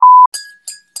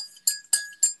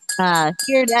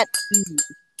Hear that tea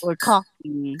or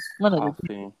coffee. One of the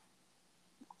two.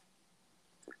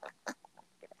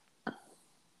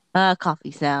 Coffee.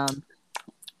 Coffee sound.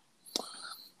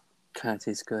 Kind of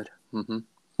tastes good.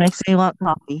 Makes me want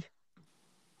coffee.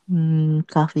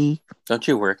 Coffee. Don't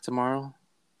you work tomorrow?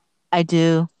 I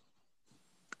do.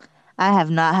 I have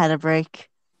not had a break.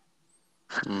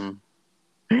 Mm.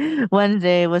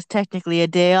 Wednesday was technically a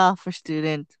day off for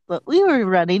students, but we were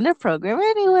running the program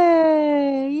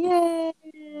anyway.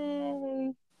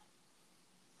 Yay!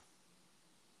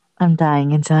 I'm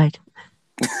dying inside.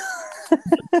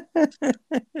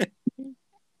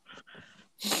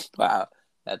 Wow,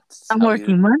 that's I'm how you.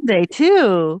 working Monday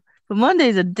too, but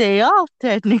Monday's a day off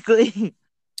technically.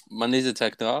 Monday's a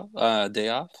day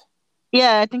off.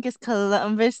 Yeah, I think it's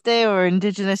Columbus Day or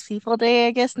Indigenous People Day,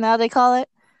 I guess now they call it.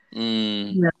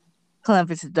 Mm. Yeah.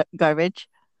 Columbus is garbage.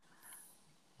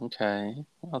 Okay.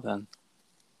 Well then,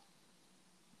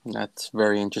 that's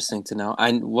very interesting to know.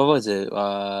 What was it?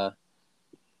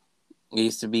 It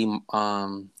used to be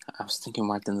I was thinking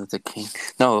Martin Luther King.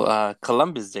 No,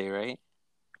 Columbus Day, right?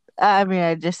 I mean,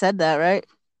 I just said that, right?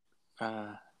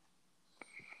 Uh,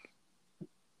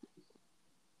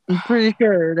 I'm pretty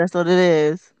sure that's what it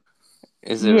is.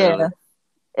 is it Yeah, really?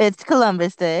 it's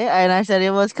Columbus Day, and I said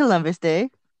it was Columbus Day.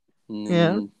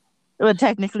 Yeah. Mm, Well,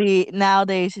 technically,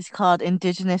 nowadays it's called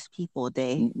Indigenous People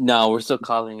Day. no, we're still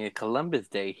calling it Columbus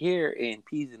Day here in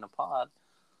Peas in a Pod.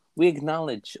 We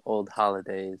acknowledge old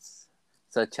holidays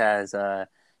such as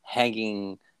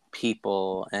hanging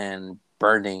people and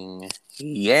burning.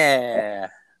 Yeah.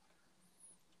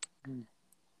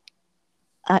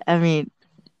 I mean,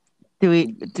 do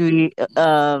we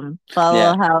follow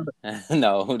Yeah. how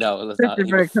No, no, let's not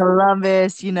even. Christopher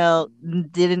Columbus,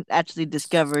 didn't actually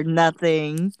discover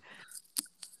nothing.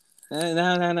 No,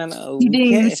 no, no, no. He We didn't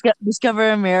even can't.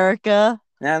 discover America.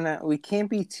 No, no, we can't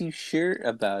be too sure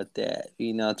about that.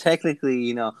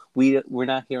 Technically, we're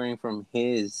not hearing from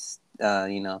his,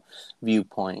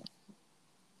 viewpoint.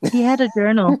 He had a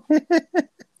journal.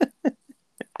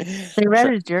 They read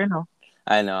Tr- his journal.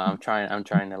 I know. I'm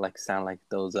trying to like sound like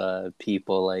those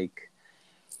people like.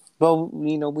 Well,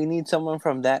 we need someone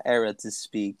from that era to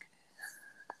speak.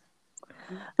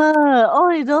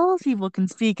 Only those people can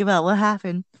speak about what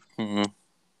happened. Hmm.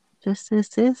 Just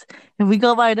this. If we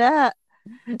go by that,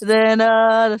 then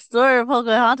the story of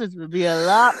Pocahontas would be a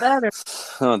lot better.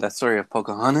 Oh, that story of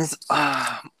Pocahontas.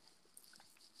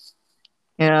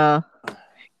 Yeah,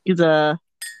 he's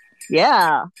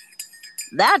yeah,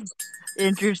 that's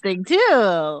interesting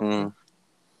too. Hmm.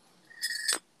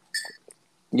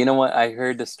 You know what? I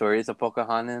heard the stories of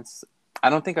Pocahontas. I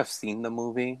don't think I've seen the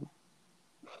movie,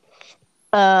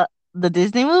 Uh, the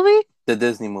Disney movie? the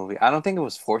Disney movie. I don't think it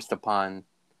was forced upon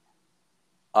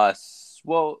us.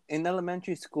 Well, in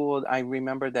elementary school, I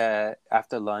remember that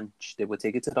after lunch, they would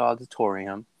take it to the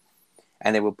auditorium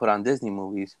and they would put on Disney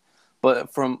movies.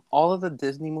 But from all of the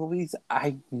Disney movies,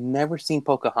 I've never seen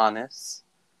Pocahontas.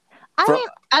 I From mean,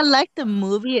 I like the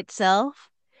movie itself.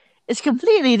 It's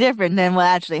completely different than what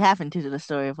actually happened to the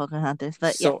story of Pocahontas.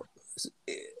 But yeah, so,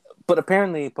 but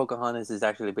apparently Pocahontas is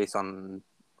actually based on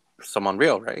someone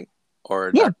real, right?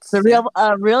 Or yeah, the that's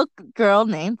yeah. real girl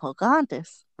named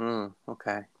Pocahontas.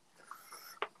 Okay.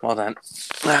 Well then,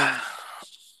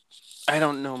 I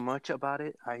don't know much about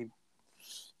it.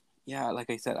 Yeah, like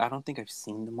I said, I don't think I've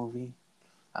seen the movie.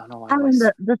 I don't know why I my mean,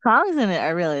 the songs in it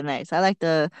are really nice. I like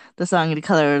the song "The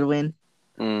Color of the Wind."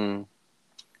 mm,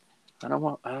 I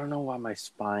don't know why my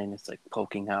spine is like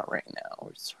poking out right now or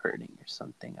it's hurting or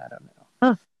something. I don't know.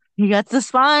 Oh, you got the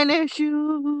spine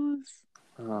issues.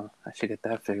 I should get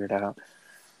that figured out.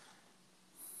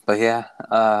 But yeah,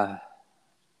 wow,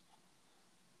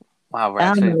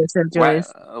 I don't know what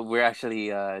Joyce. we're actually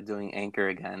doing Anchor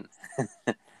again.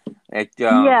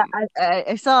 Yeah,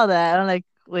 I saw that. I'm like,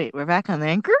 wait, we're back on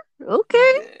Anchor?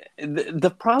 Okay.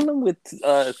 The problem with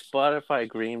Spotify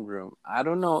Green Room, I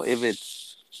don't know if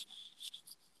it's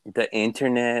the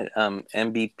internet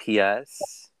Mbps,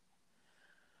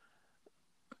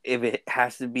 if it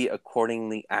has to be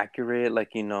accordingly accurate,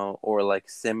 like or like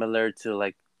similar to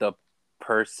like the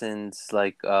person's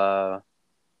like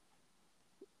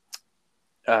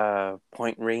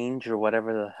point range or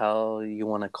whatever the hell you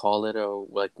want to call it, or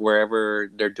like wherever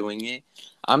they're doing it.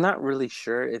 I'm not really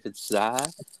sure if it's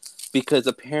that, because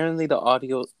apparently the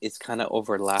audio is kind of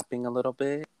overlapping a little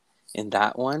bit in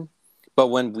that one. But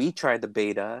when we tried the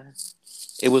beta,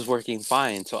 it was working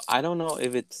fine. So I don't know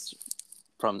if it's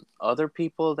from other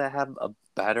people that have a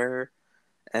better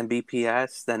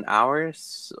Mbps than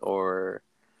ours, or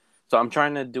so I'm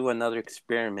trying to do another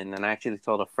experiment, and I actually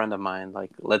told a friend of mine,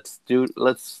 like, let's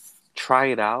try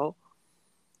it out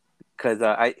because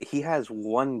I he has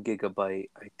 1 gigabyte,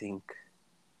 I think.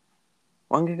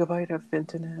 1 gigabyte of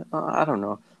internet. I don't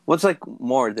know. What's like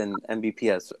more than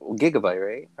Mbps? Gigabyte,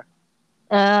 right?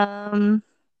 Um,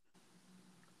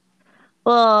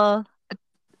 well,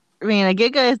 I mean, a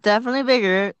giga is definitely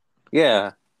bigger.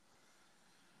 Yeah.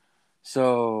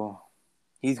 So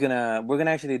we're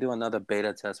gonna actually do another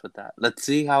beta test with that. Let's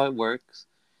see how it works,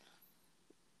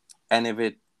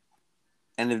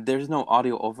 and if there's no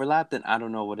audio overlap, then I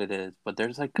don't know what it is. But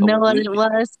there's like You a know what we it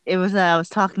was? It was that I was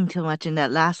talking too much in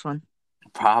that last one.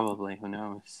 probably, who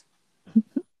knows.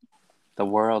 The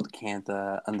world can't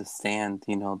understand,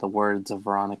 the words of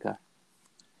Veronica.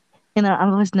 I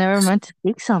was never meant to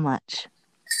speak so much.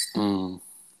 Mm.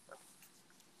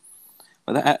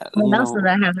 But that, And also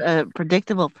that I have a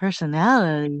predictable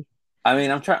personality. I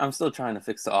mean, I'm still trying to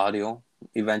fix the audio.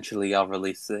 Eventually, I'll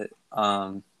release it.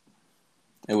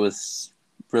 It was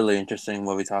really interesting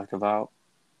what we talked about.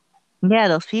 Yeah,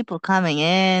 those people coming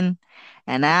in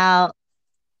and out.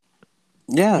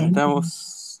 Yeah, And that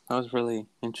was really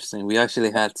interesting. We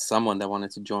actually had someone that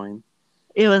wanted to join.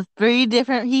 it was three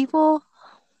different people.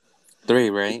 Three,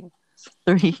 right?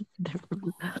 Three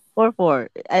different, or four.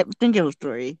 I think it was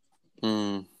three.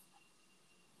 Mm.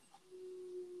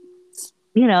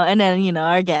 And then,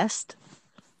 our guest.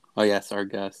 Oh yes, our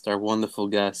guest, our wonderful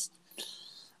guest,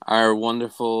 our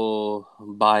wonderful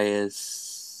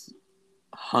bias,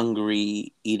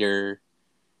 hungry eater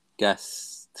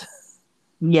guest.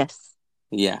 Yes.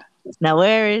 Yeah. Now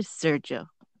where is Sergio?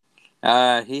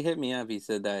 He hit me up. He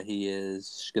said that he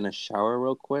is gonna shower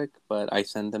real quick, but I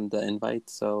sent him the invite.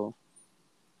 So,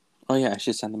 oh yeah, I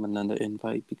should send him another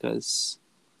invite because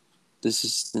this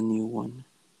is the new one.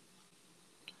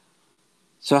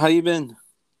 So how you been?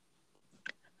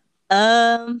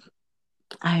 Um,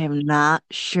 I am not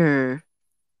sure.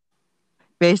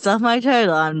 Based off my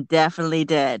title, I'm definitely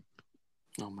dead.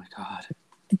 Oh my god,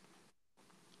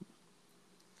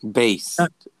 Uh, based.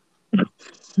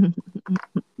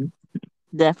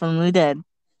 Definitely dead.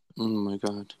 Oh my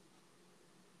god.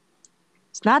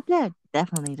 It's not dead.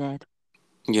 Definitely dead.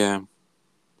 Yeah.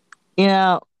 You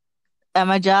know, at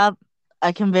my job,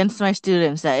 I convinced my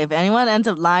students that if anyone ends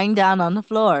up lying down on the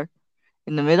floor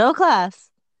in the middle of class,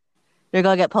 they're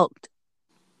gonna get poked.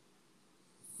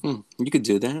 You could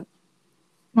do that.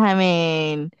 I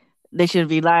mean, they should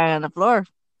be lying on the floor.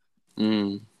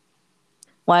 Mm.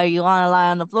 Why do you want to lie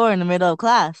on the floor in the middle of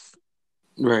class?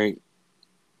 Right.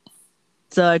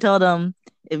 So I told them,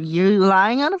 if you're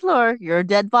lying on the floor, you're a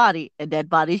dead body, and dead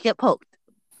bodies get poked.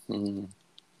 Mm.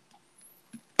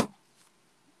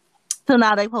 So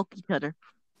now they poke each other.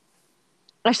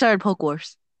 I started poke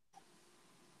wars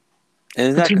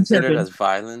Is that between considered children. as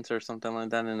violence or something like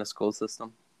that in the school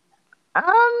system?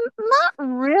 Not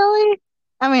really.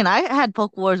 I mean, I had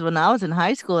poke wars when I was in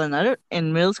high school and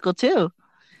in middle school too.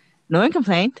 No one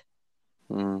complained.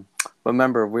 Mm.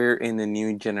 Remember, we're in the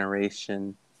new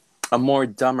generation, a more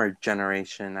dumber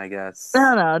generation, I I guess.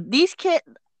 don't know. These kids,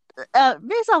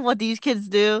 based on what these kids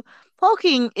do,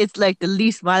 poking is like the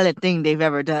least violent thing they've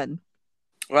ever done.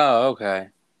 Oh, okay.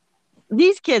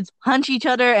 These kids punch each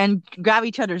other and grab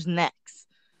each other's necks.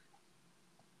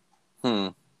 Hmm.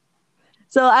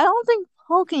 So I don't think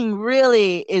poking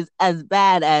really is as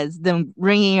bad as them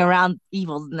wringing around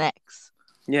people's necks.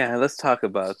 Yeah, let's talk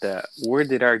about that. Where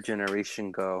did our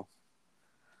generation go?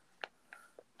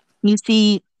 You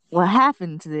see, what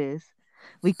happens is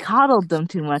we coddled them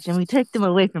too much and we take them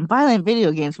away from violent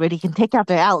video games where they can take out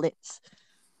their outlets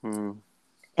Hmm.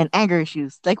 and anger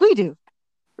issues like we do.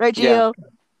 Right, Yeah,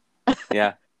 Gio?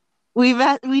 yeah.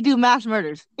 We do mass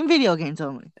murders in video games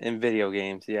only. In video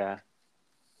games, yeah.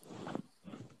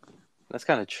 That's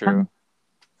kind of true. Um,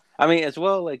 I mean, as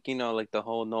well, like, like the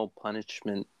whole no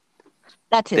punishment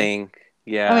that too. thing. I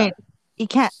Yeah, mean, you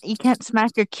can't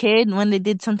smack your kid when they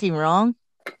did something wrong.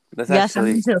 that's You gotta send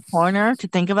them actually to a corner to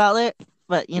think about it,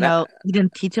 but that you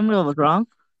didn't teach them what was wrong.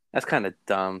 that's kind of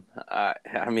dumb. I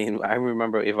mean, I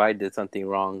remember if I did something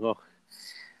wrong,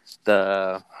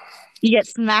 the You get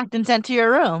smacked and sent to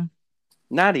your room.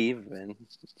 not even.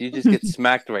 You just get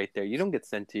smacked right there. You don't get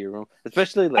sent to your room,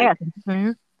 especially I like got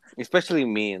sent. especially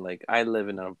me. Like I live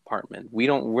in an apartment. We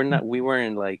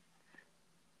weren't like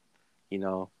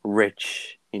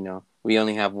rich. We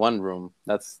only have one room.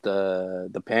 That's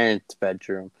the parents'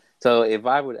 bedroom. So if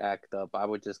I would act up, I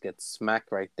would just get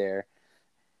smacked right there.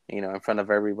 In front of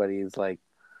everybody. Is like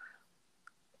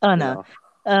Oh you no. know,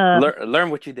 Uh, learn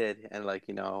what you did, and like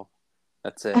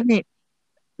that's I it. mean,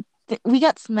 we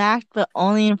got smacked, but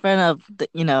only in front of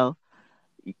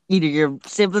either your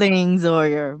siblings or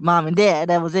your mom and dad.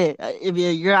 That was it. If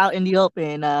you're out in the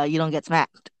open, you don't get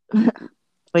smacked.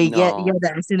 But you get No.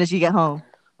 that as soon as you get home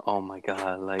Oh my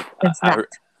god! Like and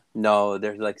smacked. no,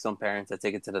 there's like some parents that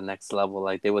take it to the next level.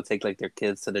 Like they would take like their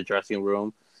kids to the dressing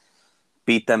room,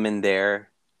 beat them in there,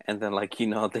 and then like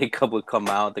would come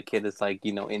out. The kid is like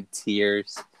in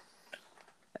tears,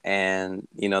 and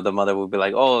the mother would be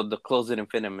like, "Oh, the clothes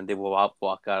didn't fit him," and they will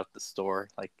walk out of the store.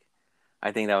 Like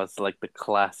I think that was like the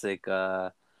classic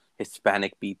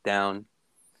Hispanic beatdown.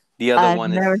 The other I've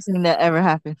one is never seen that ever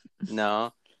happen.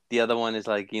 no. The other one is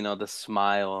like the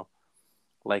smile,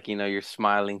 like you're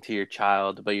smiling to your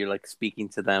child, but you're like speaking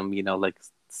to them, like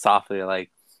softly,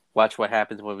 like watch what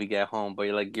happens when we get home. But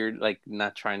you're like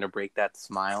not trying to break that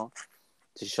smile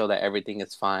to show that everything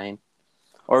is fine.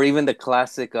 Or even the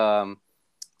classic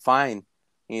fine,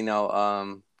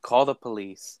 call the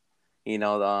police. You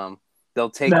know, they'll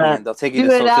take you But and they'll take you to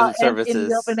do it social out in the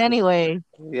services. open anyway.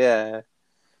 Yeah.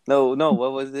 No, no,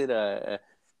 what was it?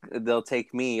 They'll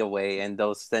take me away and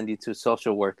they'll send you to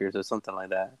social workers or something like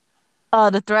that.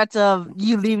 The threats of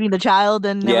you leaving the child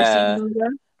and never seeing Yeah. them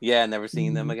again. Yeah, never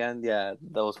seeing them Mhm. again. Yeah,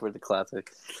 those were the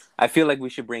classics. I feel like we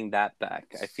should bring that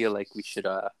back. I feel like we should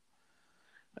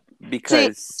See,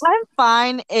 because I'm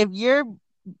fine if you're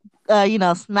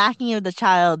smacking of the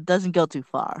child doesn't go too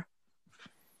far.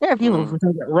 There are people mm, who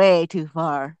take it way too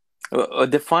far,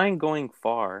 define going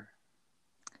far.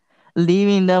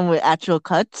 leaving them with actual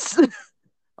cuts.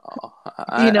 Oh,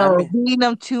 I mean, Beating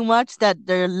them too much that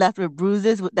they're left with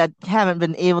bruises that haven't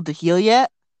been able to heal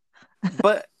yet.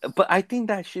 but I think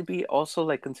that should be also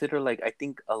like considered like I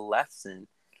think a lesson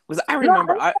because I No,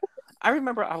 remember I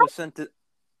remember I was sent to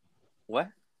what?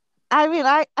 I mean,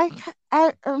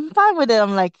 I'm fine with it.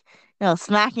 I'm like,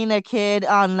 smacking a kid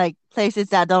on like places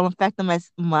that don't affect them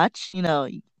as much.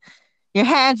 Your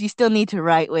hands, you still need to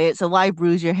write with, so why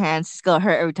bruise your hands? It's gonna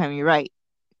hurt every time you write.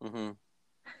 Hmm.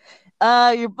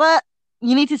 Your butt,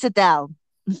 you need to sit down.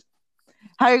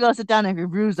 How are you gonna sit down if you're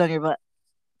bruised on your butt?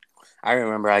 I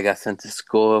remember I got sent to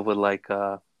school with like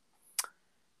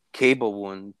cable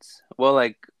wounds. Well,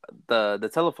 like the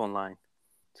telephone line.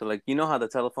 So like how the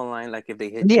telephone line, like if they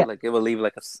hit you, Yeah, like it will leave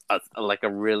like like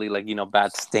a really like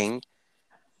bad sting.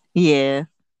 yeah.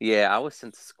 Yeah, I was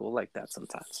sent to school like that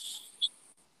sometimes.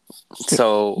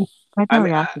 So I I don't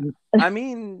mean react I, to it. I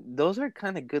mean those are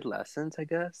kind of good lessons, I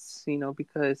guess.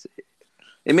 Because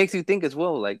it makes you think as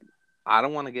well. Like I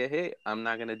don't want to get hit. I'm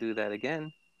not gonna do that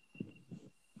again.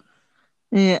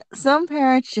 Yeah, some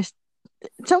kids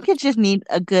just need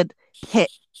a good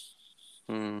hit.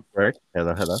 Hmm. Right?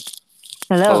 Hello, hello.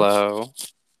 Hello. Hello.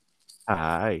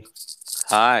 Hi.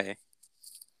 Hi.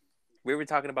 We were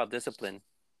talking about discipline.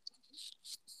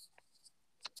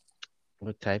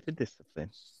 What type of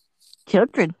discipline?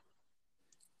 Children,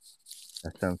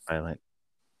 That sounds violent.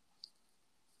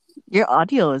 your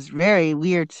audio is very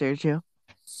weird, Sergio.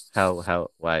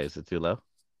 Why is it too low?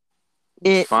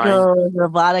 It's It fine. goes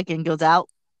robotic and goes out.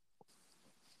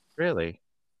 Really?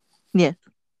 Yeah.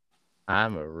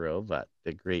 I'm a robot.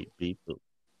 The great people.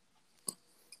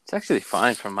 It's actually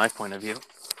fine from my point of view.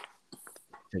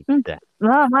 Take Mm, that.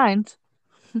 not mine.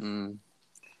 Mm.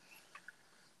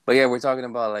 But yeah, we're talking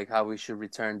about like how we should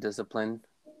return discipline.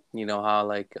 How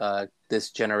like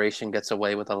this generation gets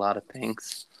away with a lot of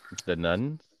things. The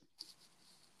nuns?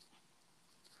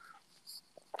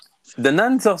 The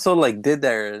nuns also like did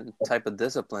their type of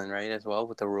discipline, right, as well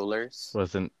with the rulers.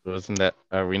 Wasn't that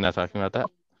are we not talking about that?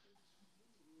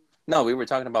 No, we were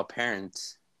talking about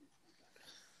parents.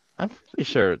 I'm pretty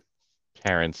sure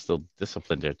parents still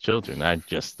discipline their children. I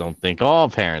just don't think all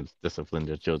parents discipline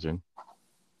their children.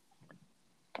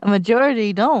 A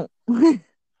majority don't.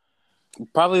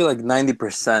 Probably like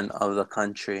 90% of the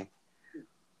country.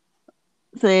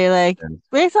 Say like And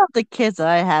based off the kids that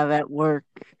I have at work,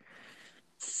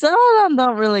 some of them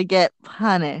don't really get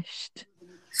punished.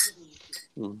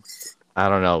 Mm. I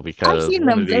don't know I've because seen one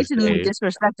them of these blatantly days.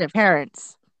 disrespect their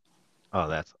parents. Oh,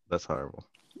 that's horrible.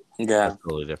 Yeah. That's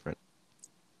totally different.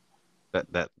 That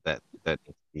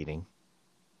needs eating.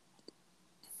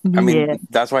 I mean, Yeah.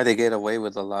 that's why they get away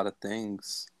with a lot of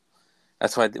things.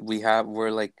 That's why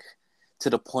we're like to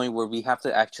the point where we have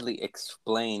to actually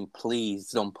explain,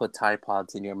 please don't put Tide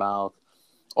Pods in your mouth.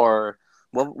 Or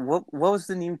what was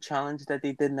the new challenge that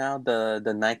they did now? The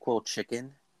NyQuil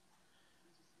chicken?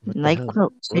 What the hell? NyQuil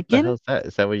What the chicken? hell is that?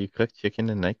 Is that where you cook chicken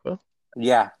and NyQuil?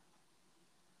 Yeah.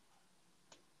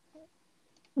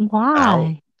 Ouch.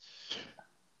 Why?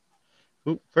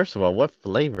 First of all, what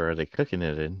flavor are they cooking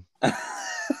it in?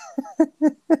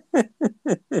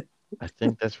 I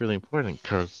think that's really important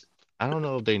because I don't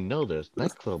know if they know this.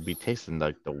 NyQuil be tasting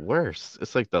like the worst.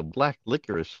 It's like the black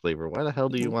licorice flavor. Why the hell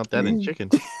do you want that in chicken?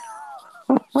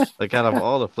 Like out of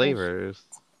all the flavors.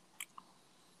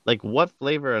 Like, what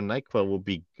flavor of NyQuil will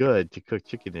be good to cook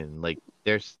chicken in? Like,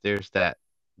 there's that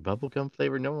bubblegum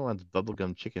flavor. No one wants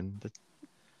bubblegum chicken.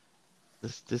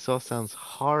 This all sounds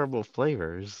horrible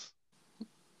flavors.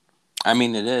 I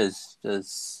mean, it is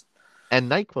just. And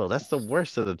NyQuil, that's the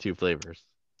worst of the two flavors.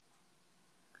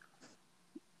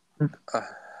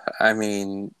 I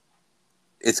mean,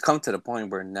 it's come to the point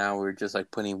where now we're just like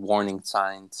putting warning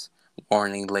signs,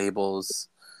 warning labels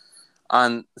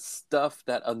on stuff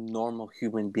that a normal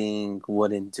human being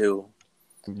wouldn't do.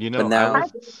 You But know, I, now, I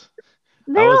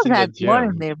they was all in the had warning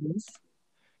gym labels.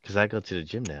 because I go to the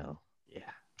gym now. Yeah.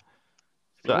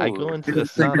 So I oh, go into the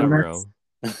sauna room.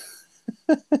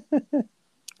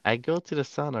 I go to the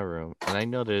sauna room and I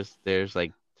notice there's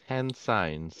like 10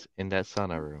 signs in that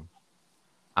sauna room.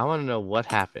 I want to know what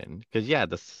happened because yeah,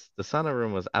 the sauna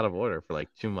room was out of order for like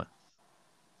 2 months.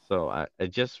 So I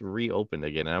just reopened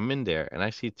again and I'm in there and I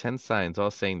see 10 signs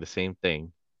all saying the same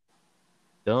thing.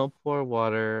 Don't pour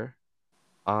water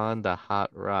on the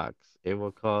hot rocks. It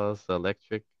will cause the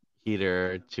electric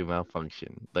heater to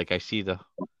malfunction. Like I see the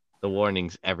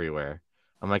warnings everywhere.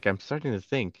 I'm starting to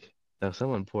think that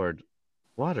someone poured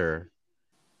water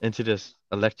into this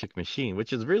electric machine,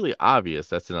 which is really obvious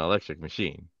that's an electric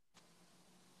machine.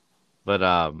 But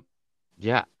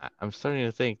yeah, I'm starting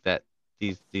to think that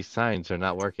these signs are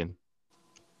not working.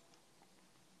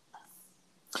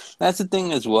 that's the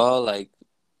thing as well. Like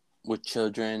with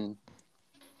children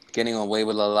getting away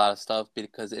with a lot of stuff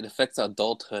because it affects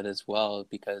adulthood as well.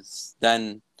 Because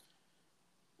then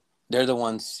they're the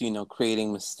ones,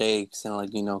 creating mistakes and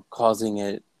like causing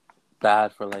it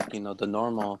bad for like the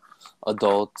normal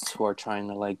adults who are trying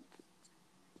to like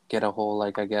get a whole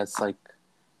like I guess like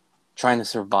trying to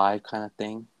survive kind of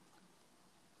thing.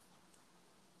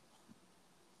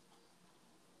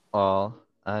 All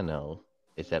I know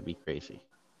is that be crazy.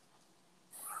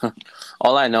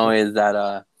 All I know is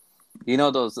that you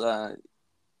know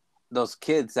those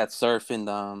kids that surf in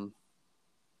the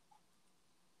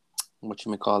what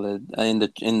you may call it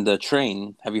in the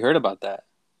train. Have you heard about that?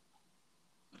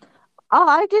 Oh,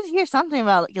 I did hear something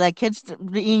about like kids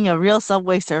being a real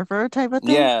Subway Surfer type of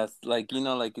thing. Yeah, like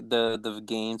like the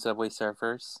game Subway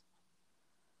Surfers.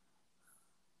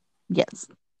 Yes.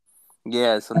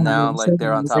 Yeah, so now So like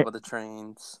they're on is top it? of the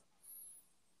trains,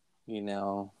 you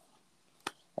know,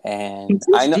 and It's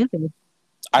so stupid.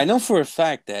 I know for a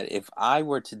fact that if I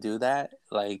were to do that,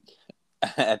 like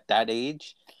at that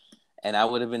age, and I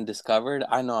would have been discovered,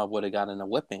 I know I would have gotten a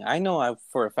whipping. I know I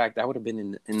for a fact I would have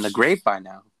been in the grave by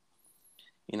now,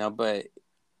 But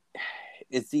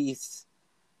it's these.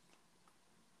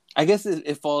 I guess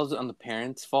it falls on the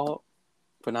parents' fault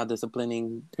for not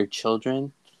disciplining their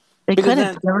children They because couldn't.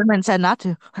 then, The government said not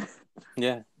to.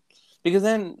 yeah, because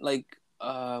then like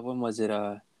when was it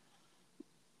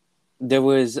there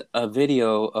was a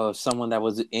video of someone that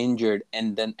was injured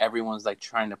and then everyone's like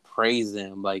trying to praise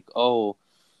them like oh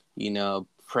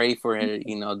pray for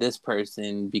this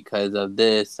person because of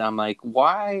this. I'm like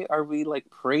why are we like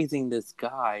praising this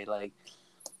guy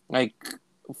like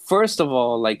first of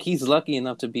all like he's lucky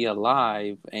enough to be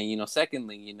alive and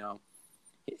secondly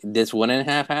this wouldn't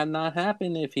have had not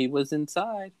happened if he was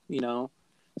inside.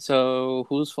 So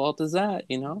whose fault is that?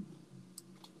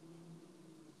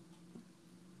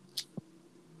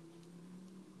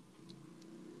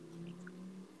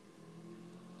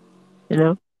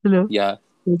 Hello, hello. Yeah,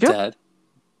 Sergio?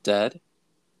 dead.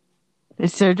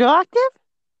 Is Sergio active?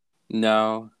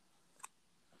 No,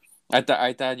 I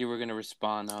thought you were gonna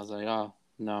respond. I was like, oh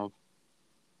no.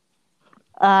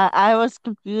 I was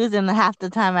confused, and half the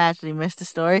time I actually missed the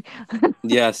story.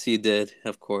 Yes, you did.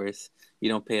 Of course, you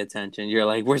don't pay attention. You're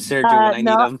like, where's Sergio when I need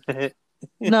No, him?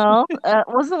 no,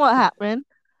 wasn't what happened.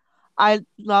 I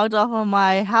logged off on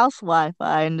my house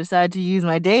Wi-Fi and decided to use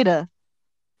my data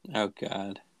Oh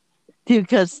God.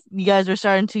 because you guys were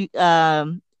starting to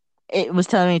it was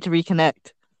telling me to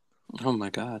reconnect. Oh my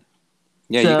God.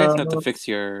 Yeah, you guys have to So fix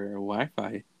your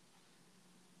Wi-Fi.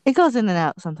 it goes in and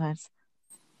out sometimes.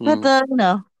 But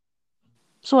Hmm.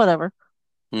 it's whatever.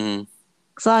 Hmm.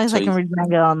 As long as So, I can read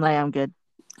manga online, I'm good.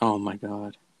 oh my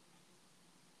God.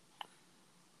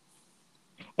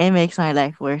 It makes my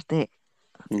life worth it.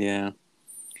 Yeah.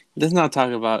 Let's not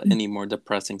talk about any more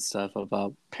depressing stuff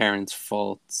about parents'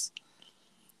 faults.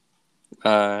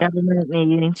 Uh, Government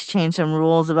needing to change some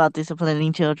rules about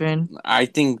disciplining children. I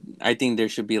think there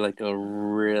should be like a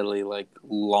really like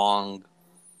long.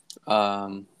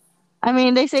 Um. I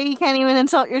mean, they say you can't even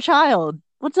insult your child.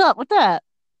 What's up with that?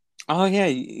 Oh yeah,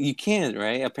 you can't,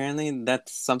 right? Apparently,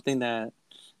 that's something that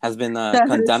has been That hurts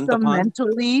condemned them upon.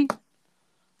 mentally.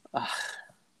 Ugh,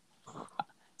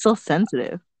 So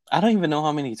sensitive. I don't even know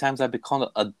how many times I've been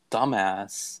called a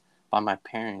dumbass by my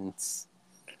parents.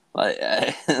 Like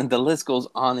the list goes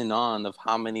on and on of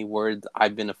how many words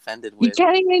I've been offended You with.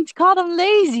 can't even call them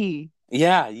lazy.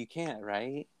 Yeah, you can't,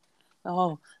 right?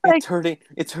 Oh, Like,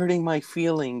 it's hurting my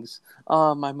feelings.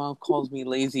 Oh, my mom calls me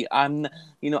lazy. I'm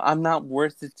not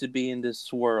worth it to be in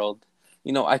this world.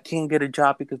 I can't get a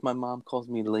job because my mom calls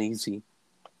me lazy.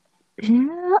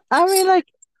 yeah, I mean, like,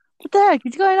 what the heck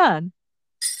is going on?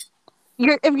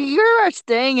 If you're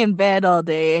staying in bed all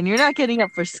day and you're not getting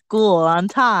up for school on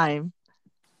time,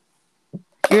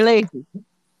 you're lazy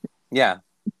Yeah.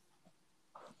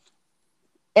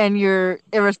 and you're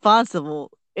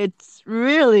irresponsible. It's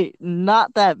really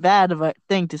not that bad of a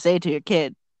thing to say to your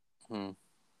kid. Hmm.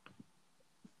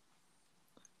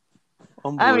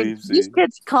 I'm I mean, these lazy.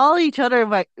 kids call each other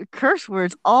by curse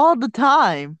words all the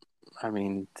time. I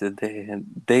mean,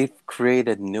 they've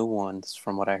created new ones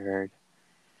from what I heard.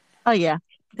 Oh yeah,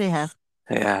 they have.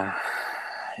 Yeah,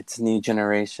 it's a new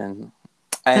generation,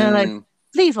 And they're like, and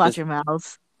please watch the your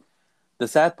mouths. the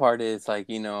sad part is like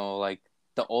like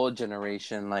the old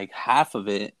generation, like half of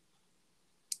it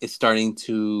is starting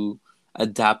to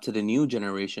adapt to the new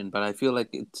generation. But I feel like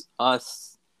it's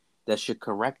us that should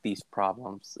correct these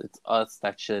problems. It's us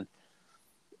that should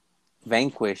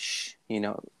vanquish,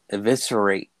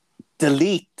 eviscerate,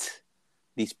 delete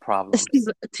these It's problems.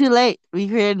 too late. We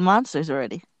created monsters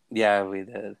already. Yeah, we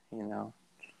did.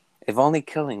 If only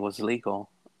killing was legal.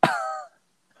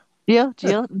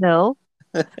 Gio, no.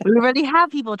 We already have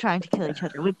people trying to kill each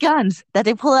other with guns that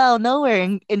they pull out of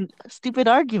nowhere in stupid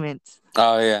arguments.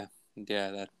 Oh yeah,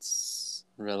 yeah. That's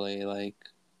really like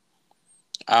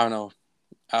I don't know.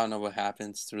 I don't know what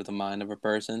happens through the mind of a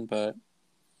person, but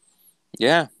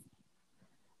yeah.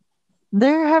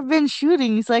 There have been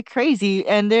shootings like crazy,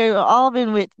 and they've all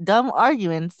been with dumb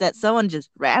arguments that someone just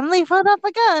randomly put up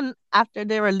a gun after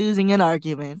they were losing an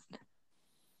argument.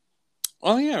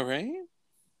 Oh yeah, right.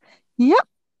 Yep,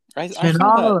 I it's I been saw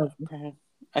all that. over.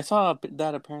 I saw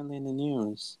that apparently in the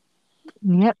news.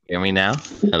 Yep. Hear me now?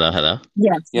 Hello, hello.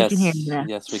 Yes, we can hear you Yes, now.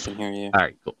 yes, we can hear you. All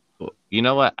right, cool, cool. You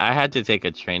know what? I had to take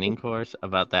a training course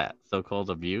about that so-called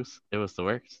abuse. It was the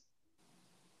worst.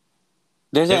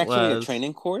 There's It actually a was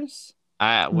training course.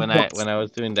 I when I Yes. when I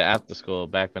was doing the after school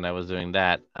back when I was doing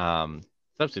that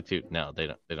substitute. No, they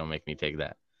don't make me take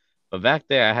that. But back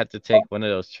there, I had to take one of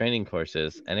those training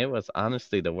courses, and it was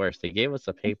honestly the worst. They gave us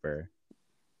a paper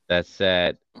that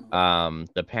said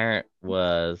the parent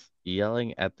was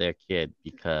yelling at their kid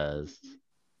because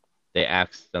they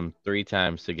asked them 3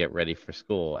 times to get ready for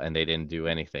school and they didn't do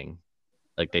anything.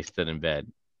 Like they stood in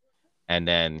bed. And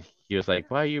then he was like,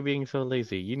 "Why are you being so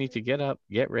lazy? You need to get up,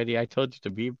 get ready. I told you to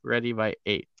be ready by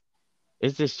 8.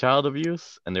 Is this child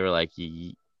abuse?" And they were like,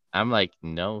 I'm like,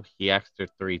 "No, he asked her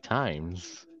 3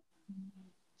 times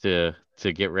to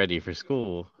get ready for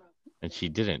school and she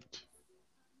didn't.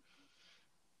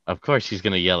 Of course she's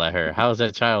gonna yell at her. How is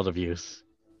that child abuse?"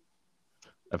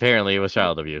 Apparently it was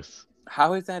child abuse.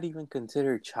 How is that even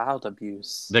considered child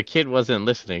abuse? The kid wasn't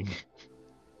listening.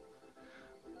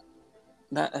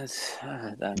 That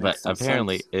But makes no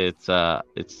apparently sense.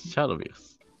 it's child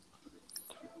abuse.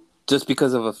 Just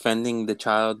because of offending the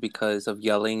child because of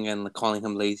yelling and calling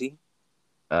him lazy.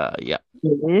 Yeah.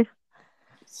 Yeah.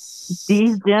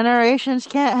 These generations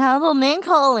can't handle name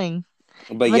calling,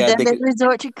 But but yeah, then they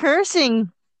resort to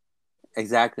cursing.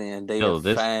 exactly, and they Yo,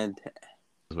 this offend.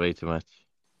 is way too much.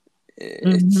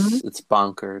 Hmm. It's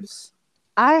bonkers.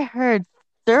 I heard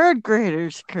third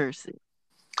graders cursing.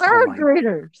 Oh Third my,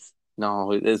 graders.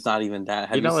 no, it's not even that. You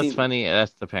Have you know what's seen? funny?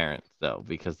 That's the parents though,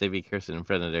 because they be cursing in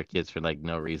front of their kids for like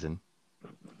no reason.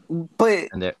 But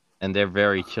And they're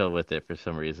very chill with it for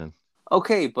some reason.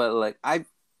 okay, but like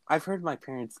I've heard my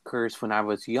parents curse when I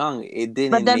was young. It But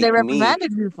didn't then they make me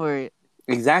reprimanded you for it.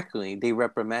 exactly. They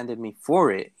reprimanded me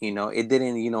for it. It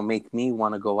didn't make me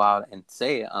want to go out and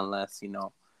say it unless This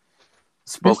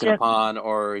spoken gen- upon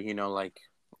or like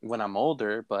when I'm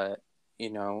older. But you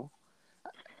know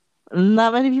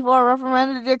Not many people are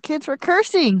reprimanded their kids for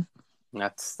cursing.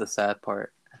 that's the sad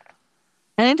part.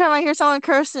 Anytime I hear someone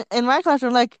curse in my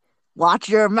classroom, I'm like, watch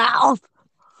your mouth.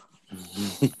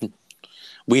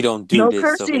 We don't do No this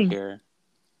over cursing. here.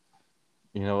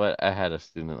 You know what? I had a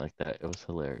student like that. It was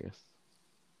hilarious.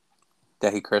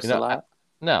 That he You cursed a know, lot.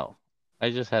 no, I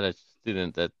just had a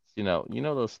student that you know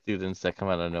those students that come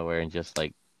out of nowhere and just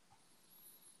like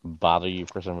bother you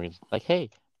for some reason. Like, hey,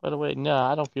 by the way, no,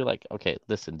 I don't feel like. Okay,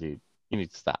 listen, dude, you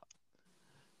need to stop.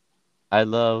 I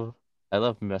love, I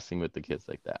love messing with the kids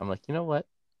like that. I'm like, you know what?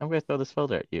 I'm gonna throw this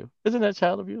folder at you. Isn't that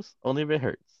child abuse? Only if it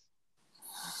hurts.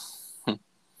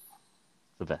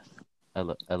 The best. I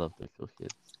love the cool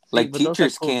kids. See, Like but those are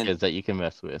teachers cool can't kids that you can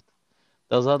mess with.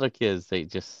 Those other kids,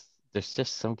 there's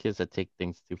just some kids that take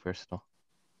things too personal.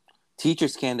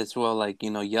 teachers can't as well, like,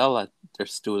 yell at their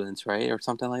students, right, or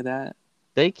something like that.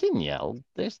 They can yell.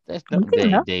 There's no Okay,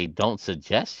 no. they don't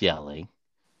suggest yelling.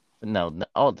 But no,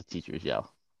 all the teachers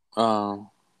yell.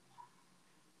 Oh,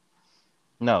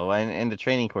 No, and in the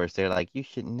training course, they're like, you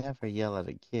should never yell at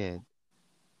a kid.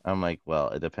 I'm like, well,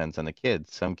 it depends on the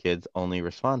kids. Some kids only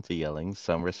respond to yelling.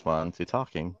 Some respond to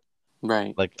talking.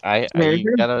 right. Like Very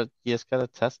good. you just gotta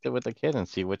test it with the kid and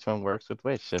see which one works with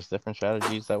which. There's different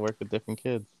strategies that work with different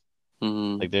kids.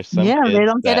 Mm-hmm. Like there's some Yeah, they kids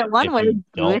don't get that it one if way, you do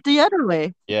don't, it the other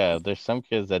way. yeah, there's some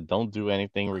kids that don't do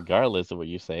anything regardless of what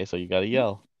you say, so you gotta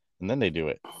yell, and then they do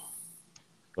it.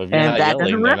 But if you're And if not that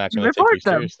doesn't yelling, they're work, not you gonna take you report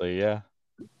them. seriously. Yeah.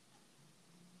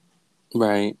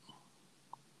 Right.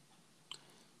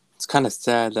 It's kind of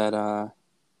sad that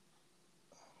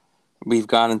we've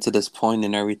gotten to this point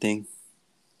and everything.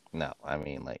 No, I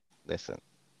mean, like, listen,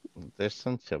 there's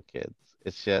some chill kids.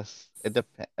 It's just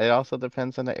it also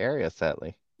depends on the area,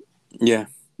 sadly. Yeah.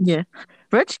 Yeah.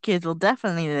 Rich kids will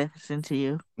definitely listen to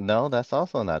you. No, that's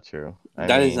also not true. I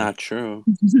That is mean, not true.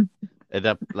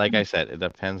 like I said, it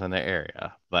depends on the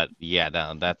area. But yeah,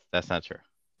 no, that's not true.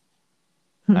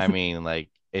 I mean, like,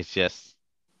 it's just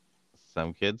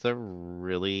some kids are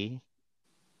really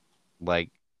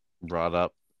like brought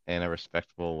up in a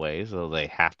respectful way, so they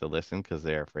have to listen because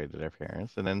they're afraid of their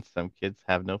parents, and then some kids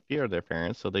have no fear of their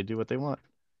parents, so they do what they want.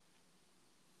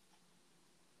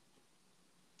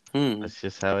 Hmm. That's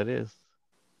just how it is.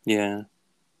 Yeah.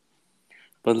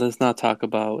 But let's not talk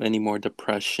about any more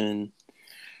depression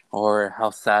or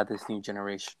how sad this new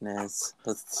generation is.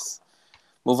 Let's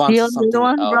move on to You're the something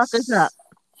one who brought this up.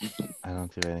 else. I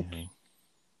don't do anything.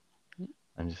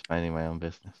 I'm just minding my own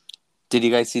business. Did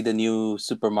you guys see the new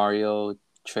Super Mario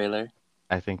trailer?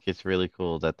 I think it's really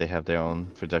cool that they have their own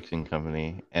production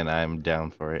company, and I'm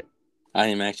down for it. I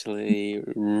am actually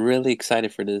really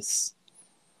excited for this.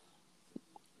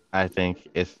 I think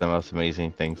it's the most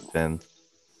amazing thing since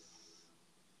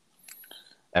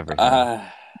everything. Uh,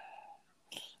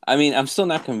 I mean, I'm still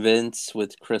not convinced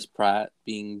with Chris Pratt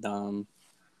being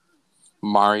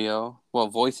Mario, well,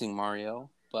 voicing Mario,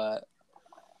 but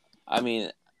I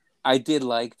mean, I did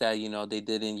like that, they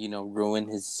didn't, ruin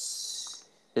his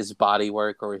body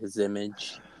work or his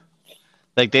image.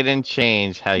 Like they didn't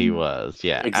change how he was.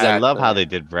 Yeah, I love how Exactly. they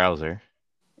did Browser.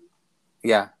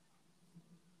 Yeah.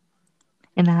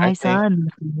 In the I high think sun.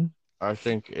 I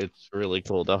think it's really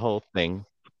cool. The whole thing.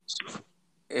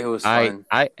 It was fun.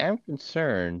 I am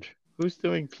concerned. Who's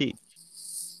doing Peach?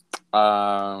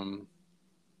 Um,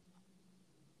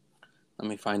 Let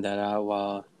me find that out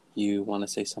while you want to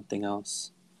say something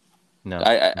else. No.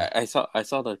 I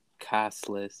saw the cast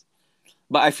list,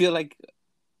 but I feel like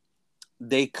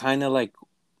they kind of like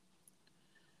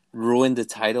ruined the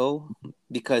title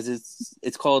because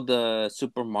it's called the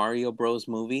Super Mario Bros.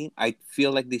 Movie. I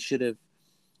feel like they should have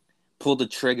pulled the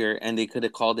trigger and they could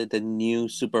have called it the new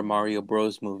Super Mario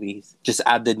Bros. Movie. Just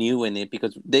add the new in it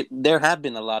because there have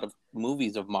been a lot of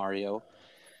movies of Mario,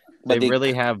 They but they.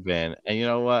 really have been. And you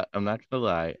know what? I'm not gonna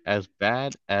lie. As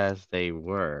bad as they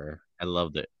were, I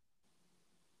loved it.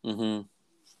 Mm-hmm.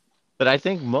 But I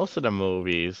think most of the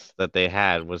movies that they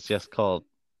had was just called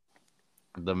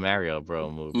the Mario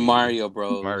Bro movies. Mario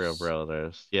Mario Bros.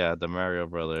 Brothers. Yeah, the Mario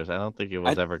Brothers. I don't think it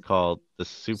was I ever called the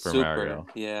Super Super, Mario.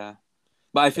 yeah,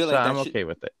 but I feel So like I'm that should. okay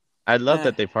with it. I love Eh,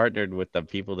 that they partnered with the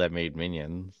people that made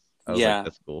Minions. I was like, yeah,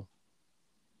 that's cool.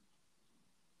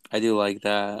 I do like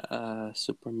that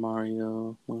Super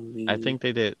Mario I movie. think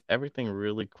they did everything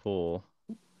really cool.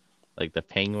 Like the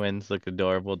penguins look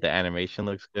adorable. The animation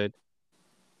looks good.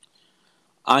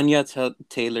 Anya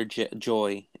Taylor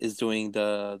Joy is doing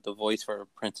the voice for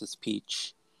Princess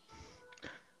Peach.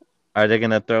 Are they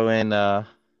gonna throw in? Oh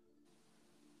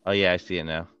yeah, I see it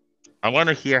now. I want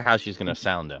to hear how she's gonna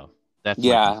sound though. That's my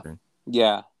Yeah, concern.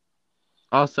 yeah.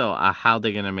 Also, how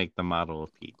they gonna make the model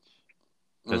of Peach?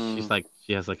 Because Mm,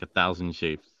 she has like 1,000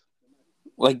 shapes.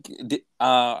 like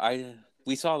I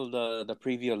we saw the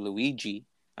preview of Luigi.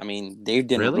 I mean, they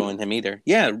didn't Really? ruin him either.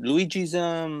 Yeah,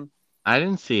 I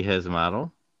didn't see his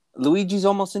model. Luigi's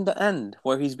almost in the end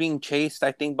where he's being chased.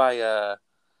 I think by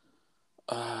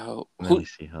Let who me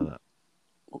see. Hold up.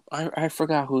 I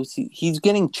forgot who's he's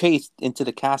getting chased into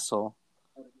the castle.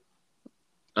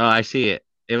 Oh, I see it.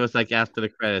 It was like after the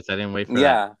credits. I didn't wait for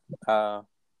that. Yeah.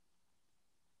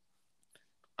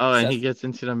 Oh, and he Seth. gets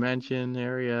into the mansion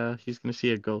area. He's gonna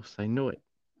see a ghost. I knew it.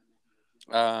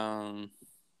 Um.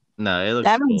 No, it looks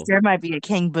That means cool. there might be a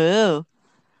King Boo.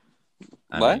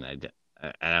 I mean, What?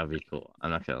 that would be cool.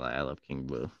 I'm not gonna lie. I love King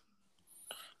Boo.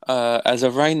 As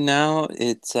of right now,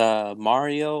 it's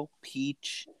Mario,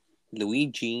 Peach,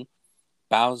 Luigi,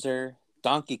 Bowser,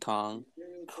 Donkey Kong,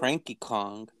 Cranky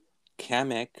Kong,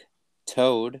 Kamek,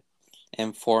 Toad,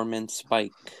 and Foreman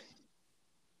Spike.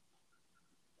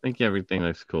 I think everything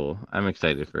looks cool. I'm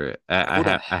excited for it. Who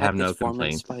the I have heck is no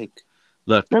Foreman complaints. Spike?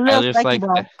 Look, The little spiky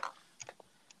ball.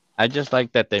 I just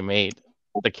like that they made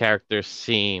the characters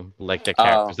seem like the Oh,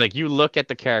 characters. Like you look at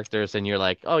the characters and you're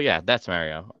like, oh yeah, that's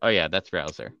Mario. Oh yeah, that's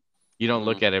Bowser. You don't mm,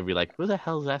 look at it and be like, who the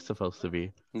hell is that supposed to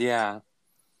be? yeah.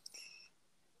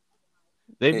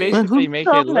 They But basically who make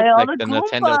it told me look all like the the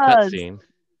Nintendo Goombas? cutscene.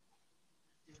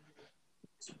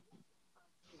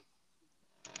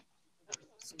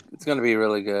 It's gonna be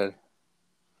really good.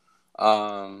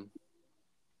 Um,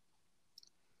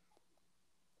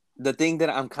 the thing that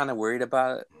I'm kind of worried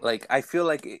about, like, I feel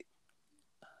like,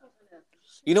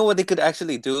 you know what they could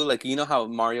actually do? Like, you know how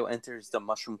Mario enters the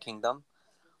Mushroom Kingdom?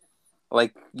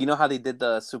 Like, you know how they did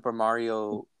the Super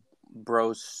Mario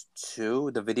Bros.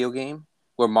 2, the video game,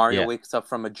 where Mario Yeah. wakes up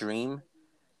from a dream,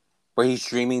 where he's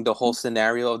dreaming the whole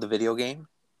scenario of the video game?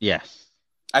 Yes.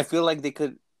 I feel like they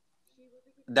could.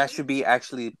 That should be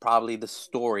actually probably the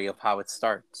story of how it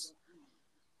starts.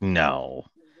 No.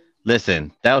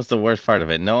 Listen, that was the worst part of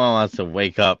it. No one wants to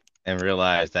wake up and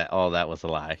realize that oh, that was a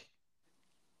lie.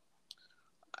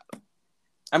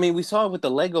 I mean, we saw it with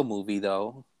the Lego movie,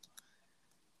 though.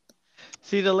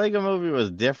 See, the Lego movie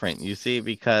was different, you see,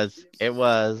 because it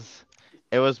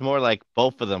was more like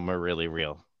both of them were really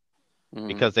real. Mm-hmm.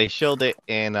 Because they showed it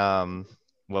in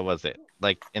what was it?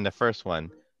 Like in the first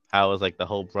one, how it was like the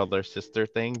whole brother sister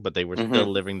thing, but they were still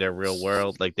Mm-hmm. living their real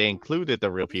world. Like they included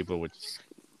the real people, which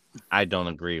I don't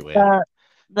agree with. Uh,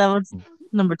 that was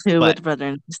number two But with brother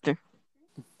and sister.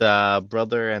 the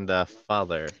brother and the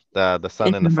father, the son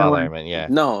It's and the number father, I one. mean, yeah.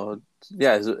 No,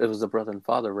 yeah, it was the brother and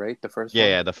father, right? The first Yeah,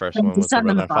 one. yeah, the first It's one the was the son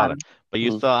and brother the and father. father. But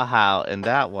you Mm. saw how in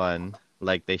that one,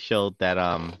 like they showed that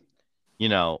you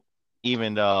know,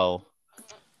 even though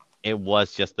it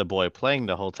was just the boy playing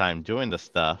the whole time doing the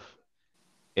stuff,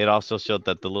 it also showed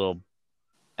that the little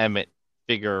Emmett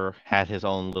figure had his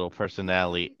own little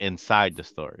personality inside the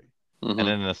story. And Mm-hmm.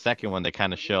 then in the second one, they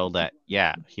kind of showed that,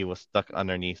 yeah, he was stuck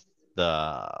underneath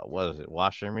the, what is it,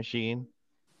 washer machine,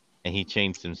 and he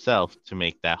changed himself to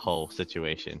make that whole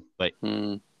situation. But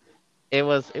Mm. it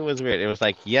was weird. It was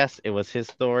like, yes, it was his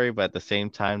story, but at the same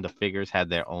time, the figures had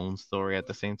their own story at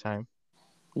the same time.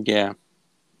 Yeah.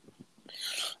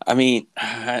 I mean,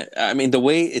 the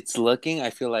way it's looking, I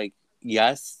feel like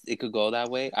yes, it could go that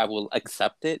way. I will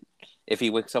accept it if he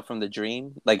wakes up from the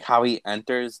dream, like how he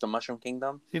enters the Mushroom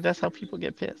Kingdom. See, that's how people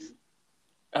get pissed.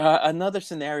 Another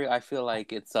scenario, I feel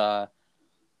like it's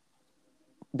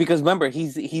because remember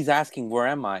he's asking where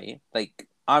am I? Like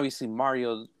obviously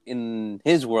Mario in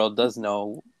his world does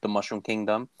know the Mushroom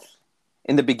Kingdom.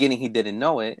 In the beginning, he didn't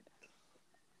know it.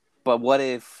 But what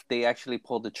if they actually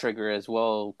pulled the trigger as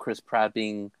well? Chris Pratt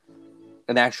being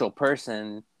an actual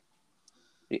person,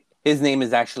 his name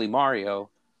is actually Mario,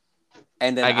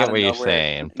 and then I out get of what you're nowhere,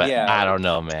 saying, but yeah, I like don't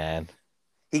know, man.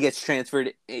 he gets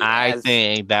transferred I as.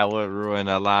 think that would ruin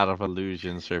a lot of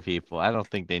illusions for people. I don't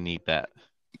think they need that.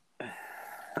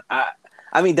 I,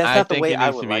 I mean, that's I not the think way it I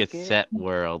needs would to be a like it. set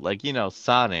world. Like,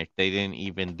 Sonic, they didn't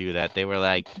even do that. They were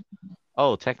like,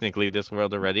 oh, technically this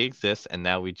world already exists and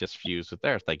now we just fuse with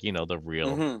Earth. Like, the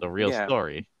real Yeah.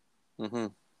 story. hmm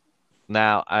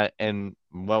Now, and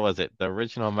what was it? The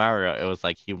original Mario, it was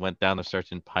like he went down a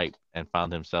certain pipe and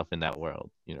found himself in that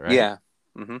world, right? Yeah.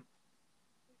 hmm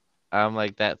I'm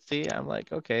like that. See, I'm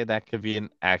like, okay, that could be an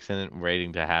accident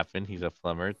waiting to happen. He's a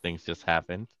plumber. Things just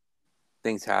happen.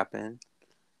 Things happen.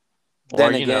 Or,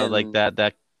 Then like again,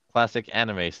 that classic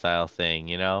anime style thing.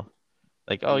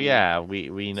 Like, oh mm, yeah,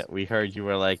 we heard you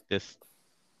were like this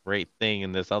great thing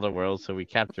in this other world, so we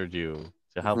captured you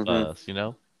to help hmm us.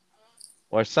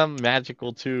 Or some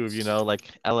magical tube, like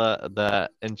Ella the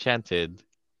Enchanted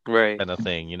right. kind of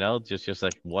thing. Just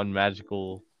like one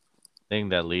magical thing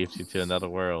that leads you to another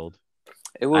world.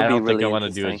 It I would be don't think I really want to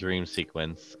do a interesting. dream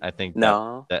sequence. I think that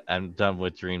No, that I'm done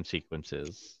with dream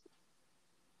sequences.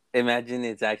 imagine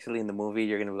it's actually in the movie.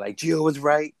 You're gonna be like, Gio was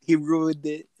right. He ruined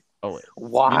it. Oh,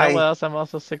 you know what Why? else I'm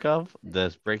also sick of?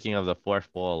 This breaking of the fourth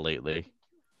wall lately.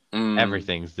 Mm,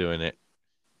 Everything's doing it.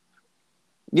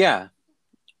 yeah.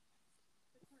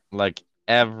 Like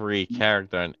every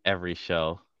character in every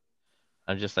show.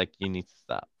 I'm just like, you need to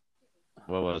stop.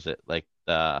 What was it? Like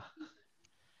the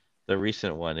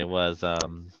recent one. It was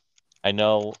I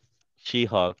know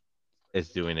She-Hulk is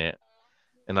doing it.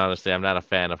 And honestly, I'm not a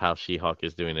fan of how She-Hulk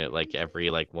is doing it. Like every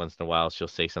like once in a while she'll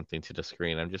say something to the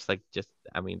screen. I'm just like,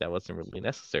 I mean, that wasn't really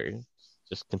necessary.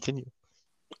 Just continue.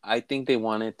 I think they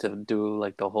wanted to do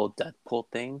like the whole Deadpool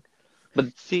thing, but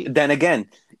See, then again,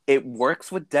 it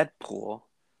works with Deadpool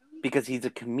because he's a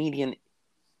comedian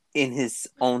in his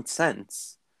own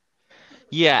sense.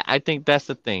 yeah, I think that's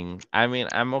the thing. I mean,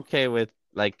 I'm okay with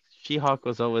like She-Hulk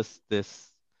was always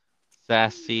this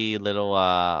sassy little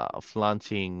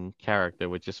flaunting character,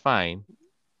 which is fine,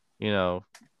 you know.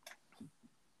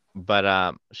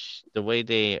 But the way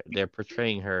they're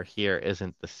portraying her here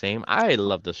isn't the same. I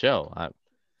love the show.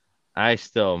 I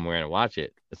still am going to watch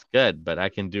it. It's good, but I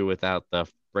can do without the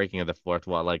breaking of the fourth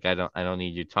wall. Like I don't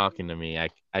need you talking to me.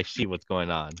 I see what's going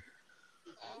on.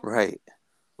 Right.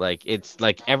 Like it's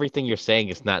like everything you're saying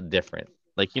is not different.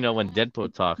 Like when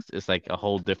Deadpool talks, it's like a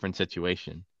whole different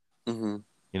situation. Mm-hmm.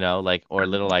 Like or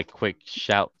little like quick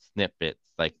shout snippets.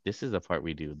 Like this is the part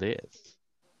we do this.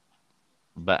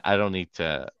 But I don't need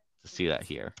to see that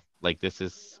here. Like this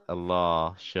is a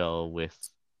law show with,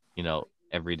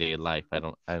 everyday life. I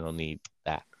don't need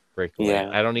that breakaway. Yeah.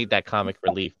 I don't need that comic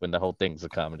relief when the whole thing's a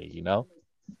comedy. You know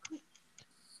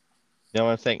what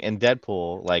I'm saying? In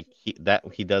Deadpool, like he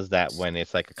does that when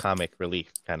it's like a comic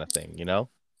relief kind of thing.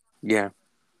 Yeah.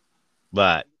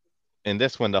 But in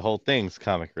this one, the whole thing's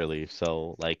comic relief,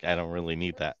 so like I don't really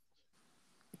need that.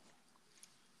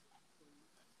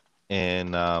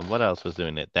 And what else was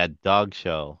doing it? That dog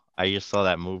show. I just saw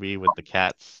that movie with the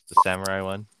cats, the samurai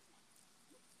one.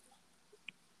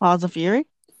 Paws of Fury?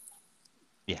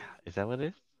 Yeah, is that what it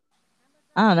is?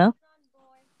 I don't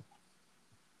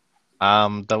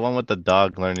know. The one with the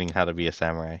dog learning how to be a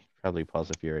samurai. Probably Paws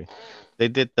of Fury. They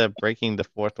did the breaking the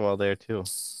fourth wall there too.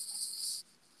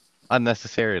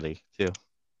 Unnecessarily too.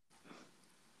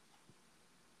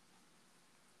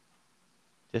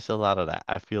 Just a lot of that.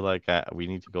 I feel like we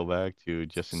need to go back to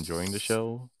just enjoying the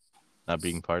show, not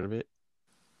being part of it.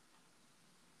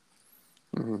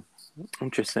 Mm-hmm.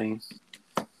 Interesting.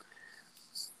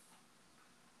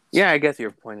 Yeah, I guess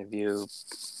your point of view.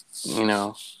 You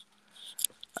know,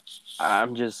 I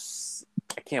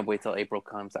can't wait till April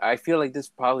comes. I feel like this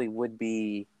probably would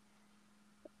be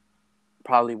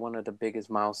probably one of the biggest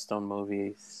milestone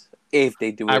movies if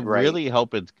they do I it right. really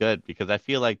hope it's good because I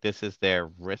feel like this is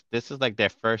like their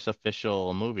first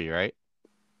official movie, right?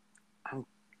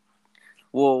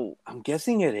 Well, I'm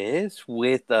guessing it is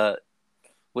with the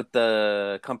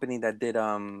company that did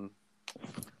Minions.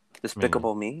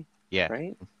 Despicable Me, Yeah.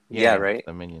 right? Yeah, Yeah, yeah. right.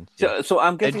 The Minions, yeah. So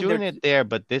I'm They're guessing doing they're. it there,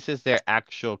 but this is their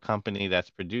actual company that's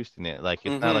producing it. Like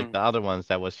it's not like Mm-hmm. the other ones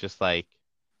that was just like,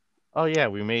 oh yeah,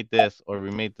 we made this or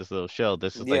we made this little show.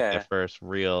 This is like their Yeah, first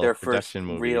real their first production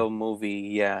movie. real movie.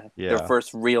 Yeah, their Yeah.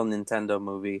 first real Nintendo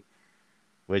movie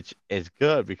Which is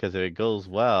good because if it goes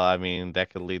well, I mean, that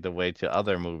could lead the way to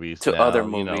other movies to other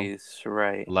now. movies,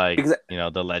 right? Like, Because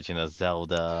The Legend of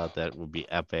Zelda, that would be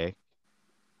epic.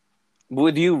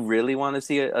 would you really want to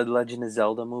see a Legend of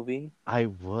Zelda movie? I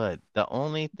would. The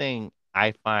only thing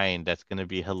I find that's gonna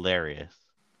be hilarious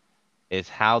is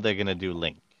how they're gonna do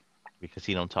Link because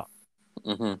he don't talk.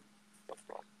 Mm-hmm.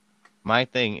 My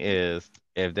thing is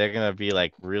if they're gonna be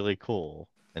like really cool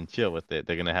and chill with it,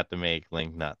 they're gonna have to make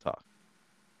Link not talk.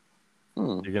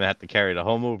 Hmm. You're gonna have to carry the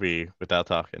whole movie without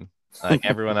talking. Like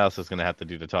everyone else is gonna have to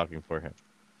do the talking for him.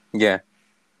 Yeah.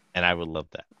 And I would love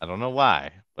that. I don't know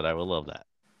why, but I would love that.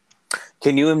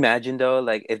 Can you imagine though,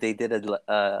 like if they did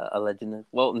a Legend of,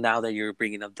 well, now that you're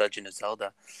bringing up Legend of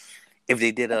Zelda, if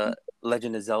they did a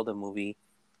Legend of Zelda movie,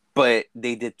 but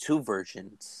they did two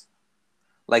versions,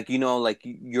 like like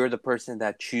you're the person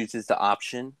that chooses the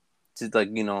option to like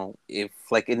if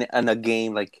like in a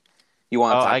game like you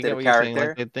want Oh, to talk I to get the what you're saying. Like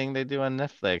character. the thing they do on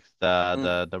Netflix, the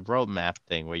Mm. the roadmap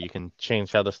thing, where you can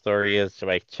change how the story is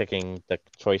by checking the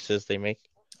choices they make.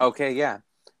 Okay, yeah.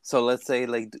 So let's say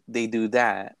like they do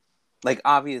that,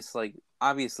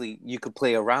 obviously you could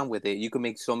play around with it. You could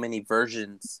make so many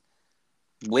versions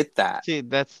with that. See,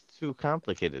 that's too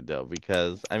complicated though,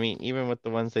 because I mean, even with the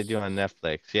ones they do on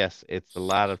Netflix, yes, it's a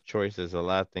lot of choices, a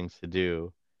lot of things to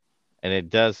do, and it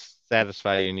does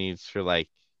satisfy your needs for like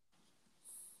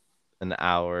an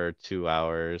hour, 2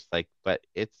 hours, like, but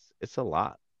it's a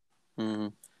lot.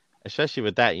 Mm. Especially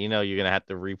with that, you're gonna have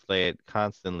to replay it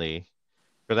constantly.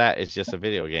 For that, it's just a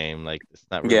video game. Like it's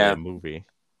not really a Yeah, movie.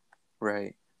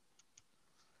 right.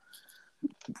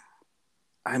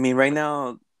 I mean, right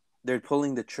now they're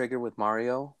pulling the trigger with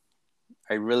Mario.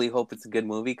 I really hope it's a good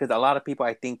movie because a lot of people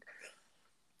I think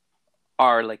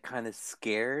are like kind of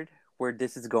scared where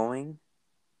this is going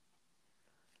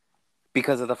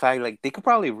because of the fact like they could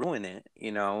probably ruin it.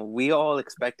 We all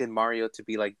expected Mario to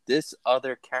be like this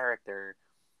other character,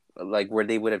 like where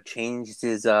they would have changed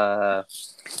his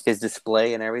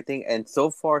display and everything. And so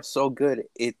far, so good.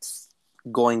 It's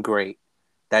going great.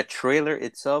 that trailer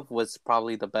itself was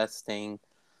probably the best thing,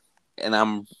 and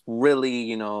I'm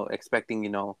really, expecting,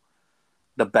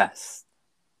 the best.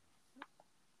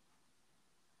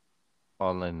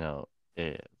 All I know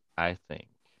is I think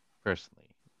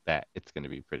personally that it's gonna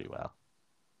be pretty well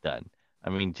done. I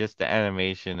mean, just the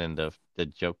animation and the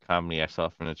joke comedy I saw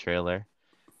from the trailer,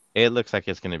 it looks like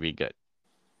it's gonna be good.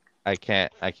 I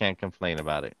can't complain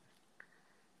about it.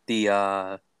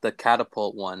 The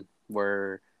catapult one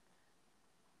where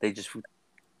they just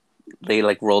they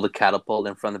like roll the catapult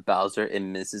in front of Bowser, it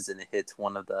misses and it hits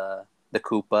one of the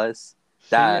Koopas. So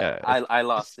That yeah, I it's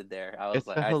lost it there. I was it's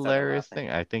like, a I started hilarious laughing.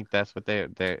 thing. I think that's what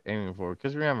they're aiming for.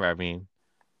 Because remember, I mean,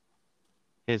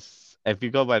 his if you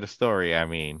go by the story, I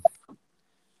mean,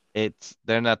 it's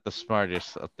they're not the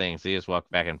smartest of things. They just walk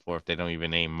back and forth. They don't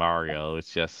even name Mario.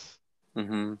 It's just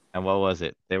Mm-hmm. and what was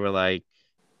it? They were like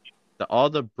all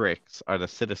the bricks are the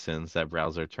citizens that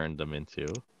Browser turned them into.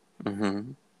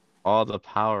 Mm-hmm. All the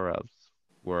power-ups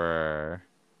were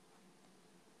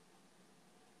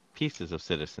pieces of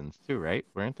citizens too, right?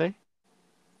 Weren't they?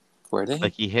 Were they?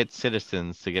 Like he hit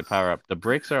citizens to get power up. The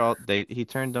bricks are all they he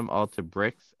turned them all to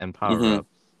bricks and power Mm-hmm. ups.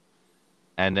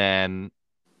 And then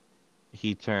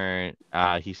he sent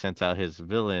out his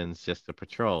villains just to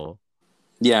patrol.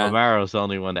 But Yeah. Mario's the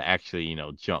only one that actually,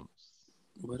 jumps,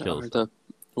 What kills are them. the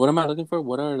What am I looking for?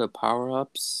 What are the power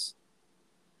ups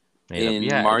Made up. in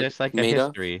Yeah, Mark there's like a made up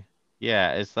history.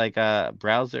 Yeah, it's like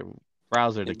Browser,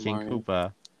 the in King Mario?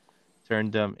 Koopa,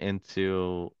 turned them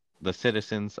into the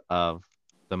citizens of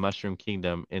the Mushroom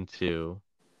Kingdom into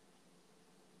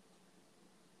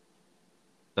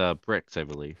the bricks, I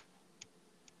believe.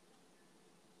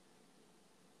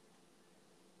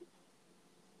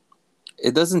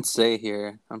 It doesn't say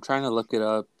here. I'm trying to look it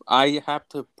up. I have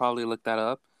to probably look that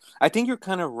up. I think you're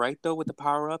kind of right though with the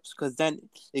power ups, because then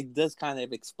it does kind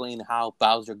of explain how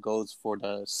Bowser goes for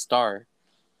the star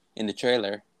in the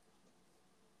trailer.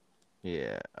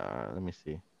 Yeah, let me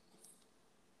see.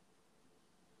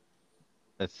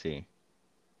 Let's see.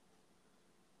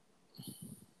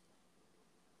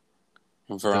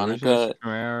 So Lucius Veronica,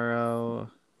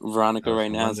 Camaro. Veronica Oh, right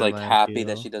some now is like Wonderland happy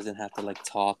that feel. she doesn't have to like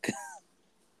talk.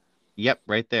 Yep,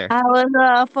 right there. I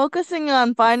was focusing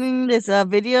on finding this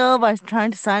video by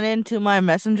trying to sign into my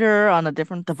messenger on a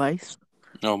different device.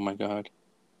 Oh my god.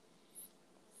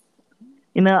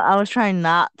 I was trying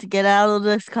not to get out of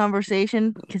this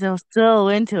conversation because I was so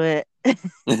into it.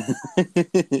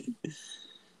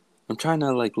 I'm trying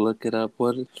to like look it up.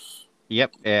 What?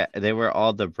 Yep, yeah, they were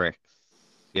all the bricks.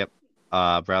 Yep.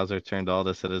 Browser turned all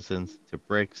the citizens to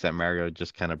bricks that Mario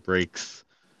just kind of breaks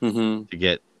Mm-hmm. to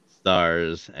get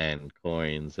stars and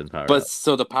coins and power But ups.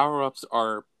 so the power ups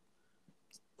are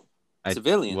Well,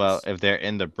 civilians. if they're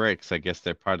in the bricks, I guess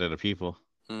they're part of the people.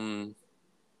 Mm.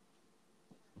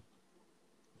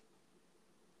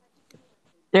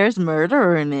 There's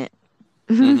murder in it.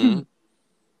 Mm-hmm.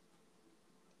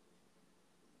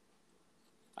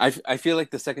 I feel like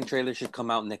the second trailer should come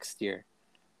out next year.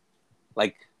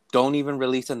 Like, don't even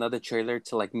release another trailer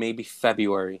till like maybe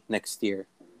February next year.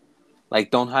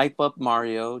 Like, don't hype up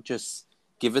Mario. Just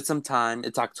give it some time.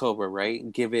 It's October,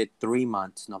 right? Give it 3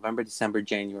 months: November, December,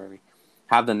 January.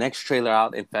 Have the next trailer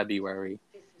out in February.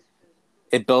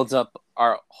 It builds up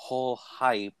our whole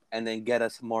hype, and then get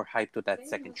us more hyped with that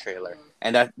second trailer.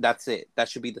 And that's it. That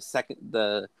should be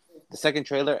the second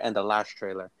trailer and the last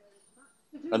trailer.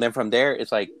 And then from there,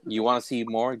 it's like you want to see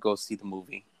more, go see the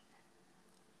movie.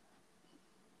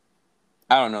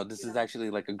 I don't know. This is actually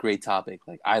like a great topic.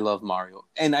 Like I love Mario,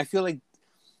 and I feel like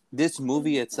this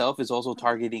movie itself is also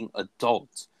targeting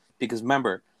adults because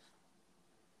remember,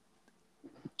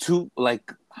 two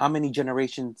like how many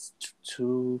generations?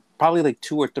 Two probably like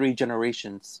 2 or 3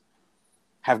 generations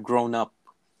have grown up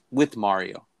with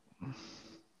Mario.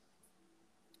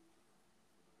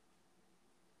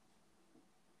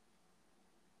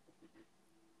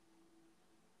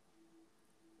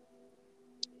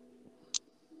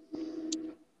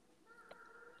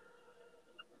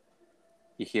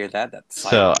 You hear that? That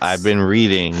So I've silence. been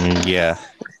reading, yeah.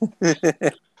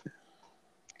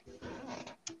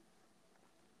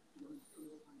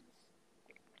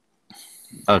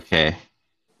 Okay.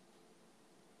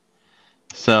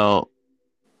 So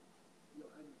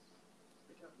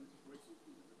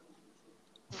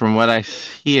from what I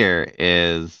hear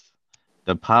is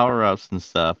the power ups and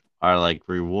stuff are like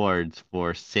rewards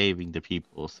for saving the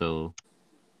people. So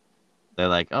they're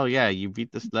like, oh yeah, you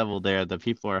beat this level there. The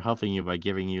people are helping you by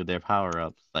giving you their power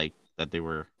ups, like that they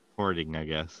were hoarding, I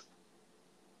guess.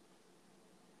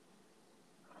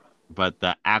 But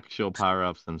the actual power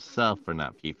ups themselves are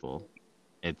not people.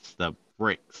 It's the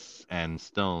bricks and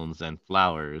stones and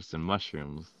flowers and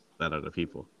mushrooms that are the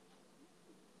people.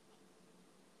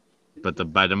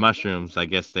 But by the mushrooms, I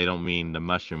guess they don't mean the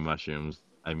mushrooms.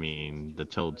 I mean the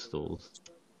toadstools.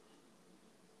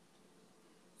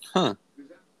 Huh.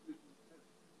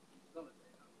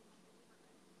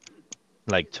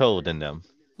 Like toad in them.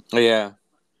 Yeah.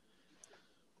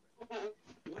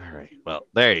 All right. Well,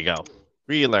 there you go.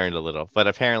 We learned a little. But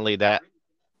apparently that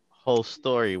whole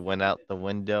story went out the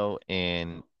window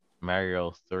in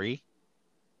Mario 3.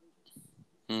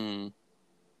 Hmm.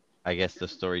 I guess the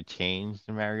story changed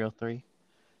in Mario 3.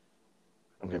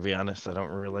 I'm gonna be honest, I don't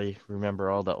really remember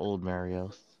all the old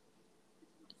Marios.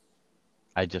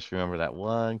 I just remember that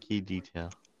one key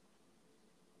detail.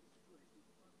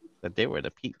 That they were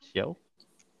the Peach, yo.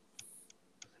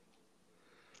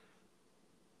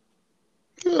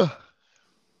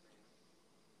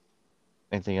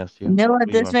 Anything else, You yo? know what What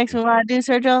do you this want makes to? me want to do,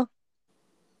 Sergio?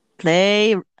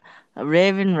 Play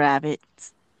Raven Rabbit.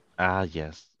 Ah,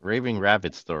 yes. Raving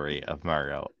Rabbit story of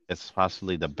Mario. It's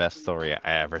possibly the best story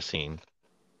I ever seen.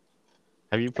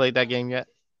 Have you played that game yet?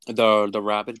 The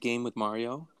rabbit game with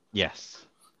Mario. Yes.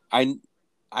 I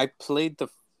I played the.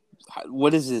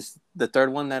 What is this? The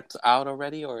third one that's out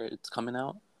already, or it's coming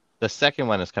out? The second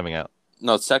one is coming out.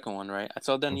 No, second one, right?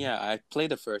 So then, Mhm. yeah, I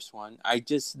played the first one. I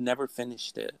just never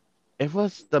finished it. It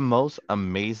was the most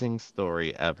amazing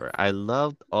story ever. I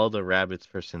loved all the rabbits'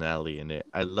 personality in it.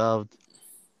 I loved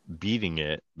beating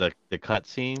it. The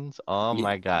cutscenes. Oh Yeah.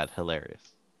 my god,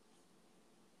 hilarious.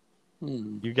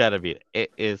 Hmm. You gotta beat it.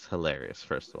 It is hilarious,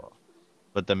 first of all.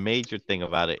 But the major thing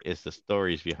about it is the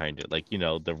stories behind it. Like,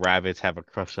 the rabbits have a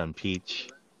crush on Peach.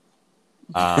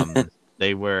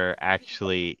 They were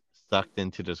actually sucked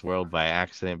into this world by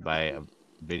accident by a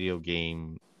video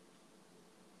game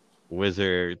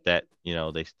wizard that,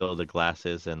 they stole the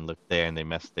glasses and looked there and they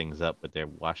messed things up with their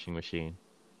washing machine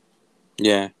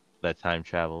Yeah. that time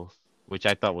travels, which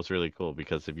I thought was really cool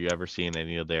because if you ever seen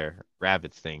any of their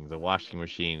rabbits things, the washing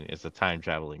machine is a time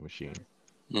traveling machine.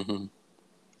 Hmm.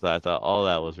 So I thought all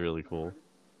that was really cool.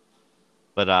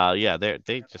 But yeah,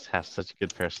 they just have such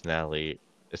good personality,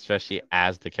 especially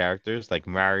as the characters like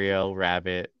Mario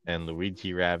Rabbit and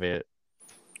Luigi Rabbit,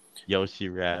 Yoshi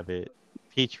Rabbit.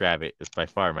 Peach Rabbit is by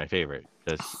far my favorite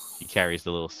because she carries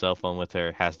the little cell phone with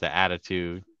her, has the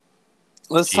attitude.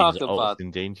 Let's She's talk always about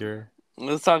in danger.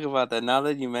 let's talk about that. Now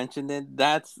that you mentioned it,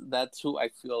 that's who I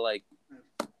feel like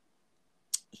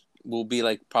will be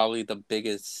like probably the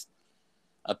biggest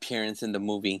appearance in the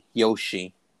movie,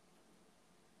 Yoshi.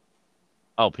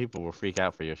 Oh, people will freak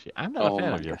out for Yoshi. I'm not a Oh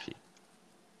fan my of god. Yoshi.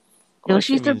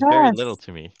 Yoshi Yoshi's the means very little best.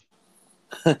 to me.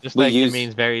 Just We like it use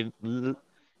means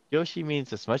Yoshi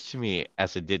means as much to me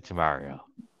as it did to Mario.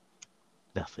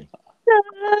 Nothing.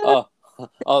 oh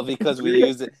oh because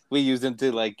we use them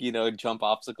to like jump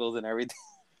obstacles and everything.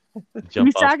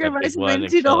 We Jump off that big sacrifice him one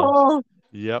and into the kill him. hole.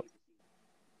 Yep.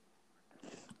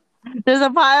 There's a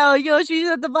pile of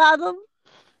Yoshis at the bottom.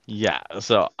 Yeah.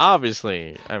 So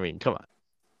obviously, I mean, come on.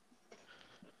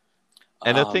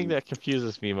 And the thing Um that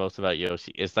confuses me most about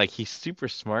Yoshi is like he's super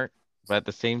smart, but at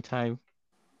the same time,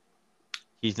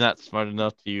 he's not smart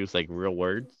enough to use like real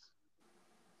words.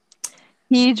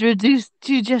 He's reduced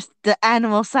to just the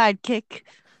animal sidekick.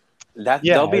 that'll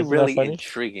Yeah, be isn't that really funny?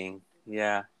 intriguing.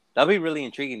 Yeah. That'll be really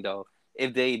intriguing though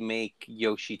if they make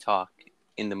Yoshi talk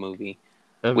in the movie,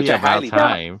 It'll which be I about highly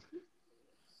doubt. time.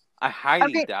 I I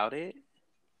highly mean, doubt it.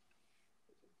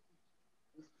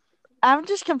 I'm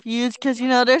just confused because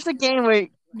there's a game where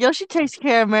Yoshi takes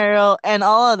care of Mario and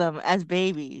all of them as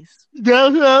babies.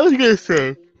 That's what I was gonna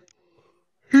say.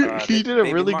 He The did a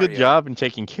Baby really good Mario. job in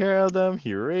taking care of them.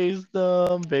 He raised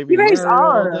them, He baby raised Mario,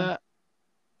 all all of them. that.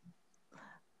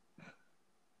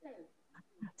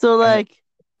 So And like,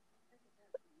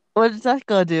 what is that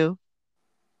gonna do?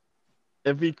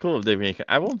 it'd be cool if they make it.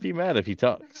 I won't be mad if he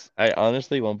talks. I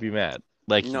honestly won't be mad.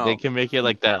 Like they No. can make it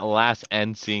like that last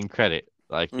end scene credit.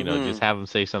 Like, just Mm-hmm. have him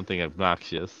say something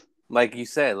obnoxious. Like you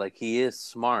said, like he is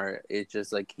smart. It's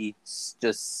just like he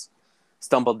just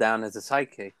stumbled down as a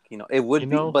sidekick. It You would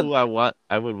be, know but who I want?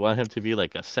 I would want him to be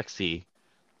like a sexy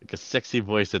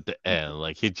voice at the end.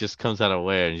 Like he just comes out of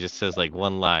nowhere and just says like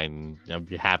one line. And I'll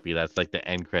be happy. That's like the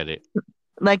end credit.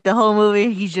 Like the whole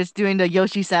movie, he's just doing the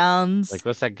Yoshi Like sounds,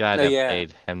 what's that guy no, that yeah.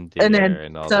 played him and then dear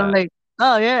and all some that? like,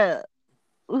 oh yeah,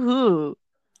 woohoo.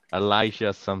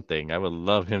 Elijah something. I would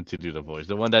love him to do the voice.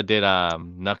 The one that did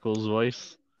Knuckles'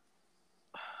 voice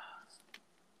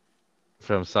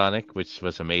from Sonic, which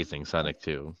was amazing. Sonic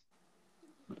 2.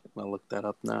 I'm gonna look that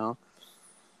up now.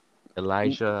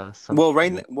 Elijah Well,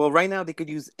 something. right now they could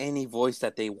use any voice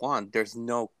that they want. There's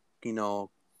no, you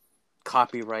know,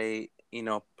 copyright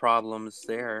problems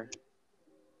there.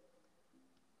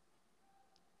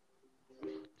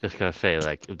 Just gotta say,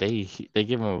 like, if they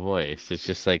give him a voice, it's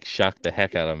just like shock the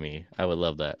heck out of me. I would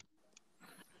love that.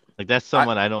 Like that's I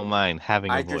someone I don't mind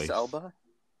having a Idris voice. Elba.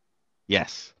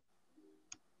 Yes.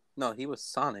 No, he was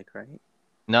Sonic, right?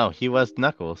 No, he was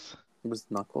Knuckles. He was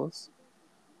Knuckles.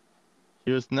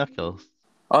 He was Knuckles.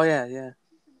 Oh yeah, yeah.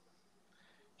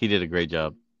 He did a great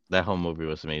job. That whole movie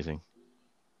was amazing.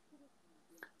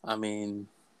 I mean,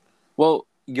 well,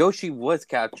 Yoshi was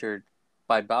captured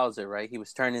by Bowser, right? He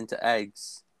was turned into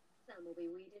eggs.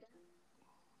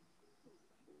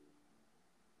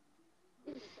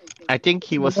 I think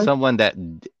he was someone that,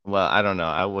 well, I don't know.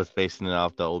 I was basing it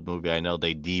off the old movie. I know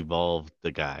they devolved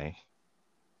the guy.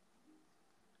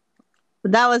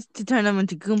 But that was to turn them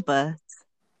into Goomba,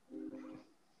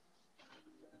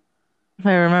 if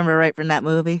I remember right from that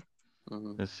movie.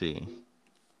 Mm-hmm. Let's see.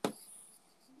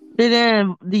 They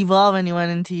didn't devolve anyone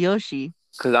into Yoshi.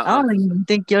 Because I don't even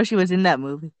think Yoshi was in that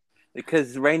movie.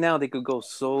 Because right now they could go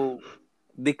so,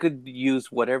 they could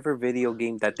use whatever video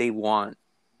game that they want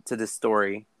to the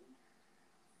story.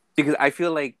 Because I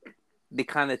feel like they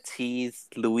kind of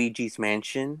teased Luigi's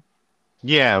Mansion.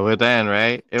 Yeah, with Anne,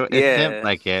 right? It seemed Yeah.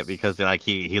 like it because like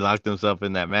he locked himself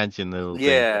in that mansion little thing.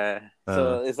 Yeah.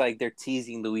 So it's like they're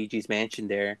teasing Luigi's Mansion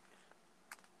there.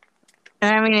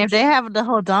 And I mean, if they have the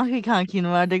whole Donkey Kong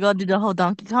kingdom, are they gonna do the whole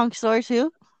Donkey Kong story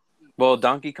too? Well,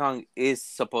 Donkey Kong is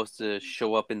supposed to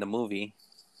show up in the movie.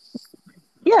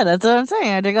 Yeah, that's what I'm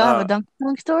saying. Are they gonna have a Donkey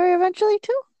Kong story eventually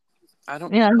too? I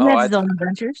don't. Yeah, he has his own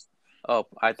adventures. Oh,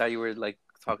 I thought you were like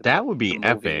talking. That about would be the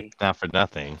epic, movie. not for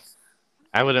nothing.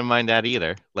 I wouldn't mind that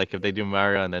either. Like if they do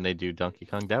Mario and then they do Donkey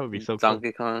Kong, that would be so cool.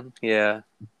 Donkey Kong, yeah.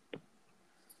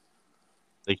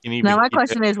 They can even Now my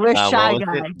question is, where's Shy what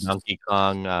was Guy? it? Donkey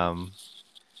Kong.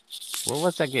 What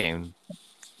was that game?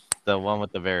 The one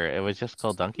with the bear. It was just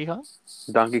called Donkey Kong.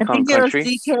 Donkey I Kong think it was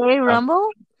Country. DK Rumble.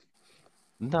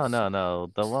 No.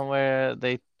 The one where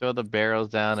they throw the barrels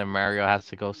down and Mario has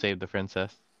to go save the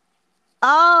princess.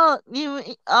 Oh,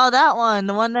 that one,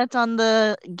 the one that's on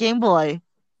the Game Boy.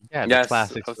 Yeah, the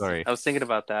classic I story. was thinking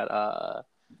about that.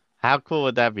 How cool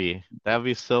would that be? That would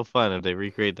be so fun if they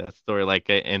recreate that story. Like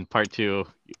in part 2,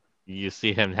 you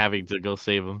see him having to go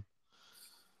save him.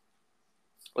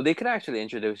 Well, they could actually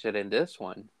introduce it in this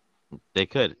one. They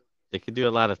could. They could do a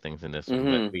lot of things in this one,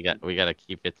 Mm-hmm. but we got to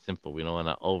keep it simple. We don't want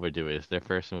to overdo it. It's their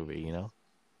first movie, you know.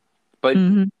 But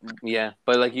Mm-hmm. yeah,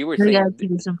 but like you were They gotta saying,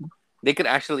 keep it simple. they could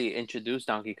actually introduce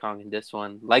Donkey Kong in this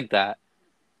one like that.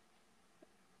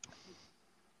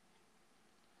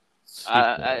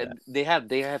 They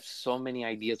have so many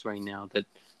ideas right now that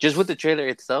just with the trailer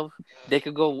itself, they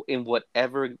could go in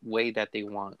whatever way that they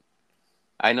want.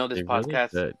 I know this They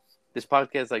podcast. really could. This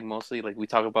podcast, like mostly, like we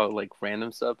talk about like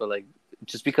random stuff, but like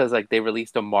just because like they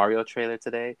released a Mario trailer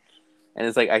today, and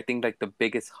it's like I think like the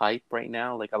biggest hype right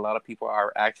now. Like a lot of people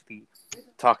are actually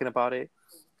talking about it.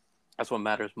 That's what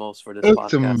matters most for this It's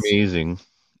podcast. amazing.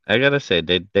 I gotta say,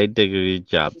 they did a good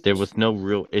job. There was no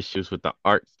real issues with the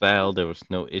art style. There was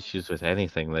no issues with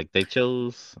anything. Like they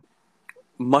chose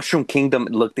Mushroom Kingdom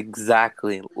looked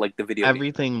exactly like the video game.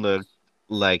 everything looked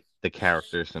like the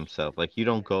characters themselves. Like you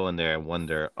don't go in there and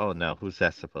wonder, oh no, who's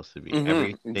that supposed to be?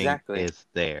 Everything exactly. is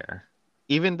there.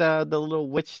 Even the little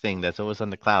witch thing that's always on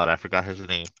the cloud. I forgot her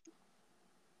name.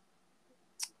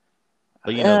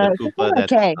 But you know the Koopa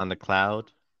that's on the cloud.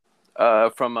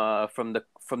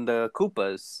 From the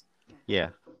Koopas. Yeah,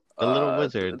 the little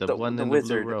wizard, the one in the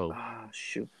wizard. blue robe. Oh,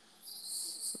 shoot.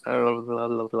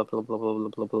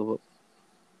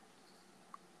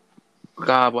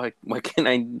 God, why can't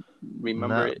I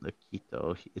remember Not it? the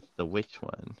Kito. It's the witch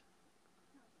one.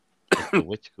 It's the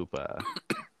witch Koopa.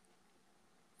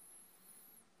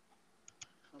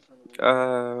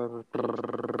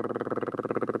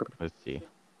 Let's see.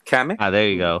 Kamek? Ah, there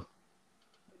you go.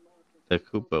 The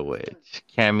Koopa witch.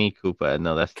 Cammy Koopa.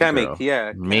 No, that's the Kamek, girl.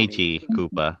 yeah. Meiji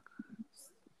Koopa.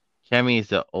 Cammy is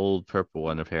the old purple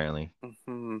one, apparently.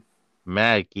 Mm-hmm.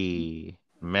 Magi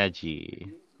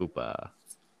Koopa.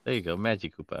 There you go, Magi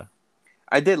Koopa.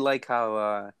 I did like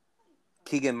how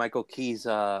Keegan Michael Key's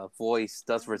voice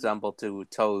does resemble to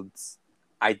Toad's.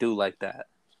 I do like that.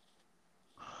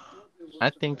 I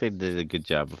think they did a good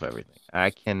job of everything.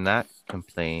 I cannot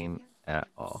complain at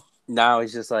all. Now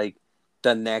it's just like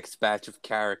the next batch of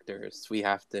characters. We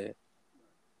have to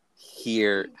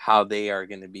hear how they are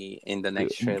going to be in the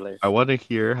next trailer. I want to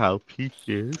hear how Peach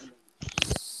is.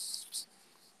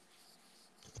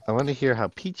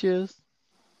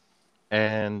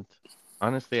 And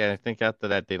honestly, I think after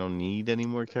that, they don't need any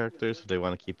more characters. If they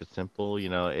want to keep it simple, you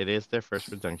know, it is their first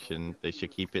production. They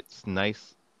should keep it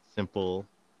nice, simple,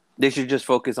 They should just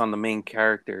focus on the main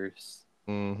characters.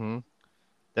 Mm-hmm. Do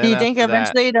Then you think after that,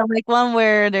 eventually they'll make one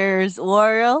where there's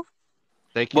Wario?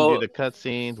 they can do Well, the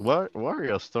cutscenes.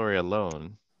 Wario's story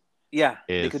alone yeah,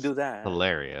 they could is do that.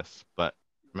 hilarious, but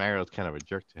Mario's kind of a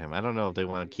jerk to him. I don't know if they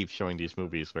want to keep showing these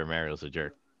movies where Mario's a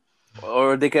jerk.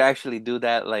 Or they could actually do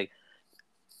that, like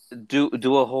do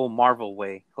a whole Marvel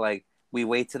way. Like we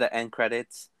wait to the end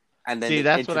credits and then See, they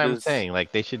that's what I'm introduce. saying.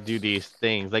 Like they should do these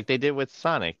things like they did with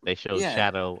Sonic. They showed Yeah,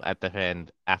 Shadow at the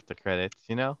end after credits,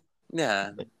 you know?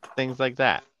 yeah, Things like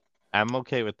that. I'm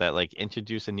okay with that. Like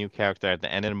introduce a new character at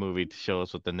the end of the movie to show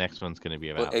us what the next one's going to be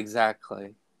about.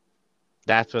 exactly.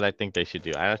 That's what I think they should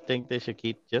do. I think they should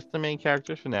keep just the main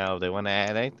characters for now. If they want to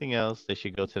add anything else, they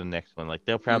should go to the next one. Like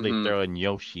they'll probably Mm-hmm. throw in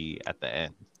Yoshi at the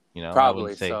end. You know, I wouldn't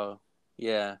Probably say so.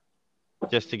 Yeah.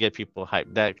 just to get people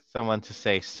hyped. That someone to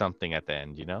say something at the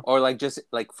end. You know? Or like just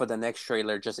like for the next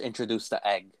trailer, just introduce the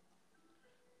egg.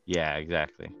 Yeah,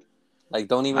 exactly. Like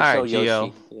don't All even show right, Gio,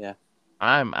 Yoshi. Yeah.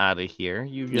 I'm out of here.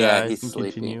 You Yeah, guys he's can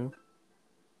sleepy. continue,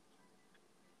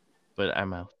 but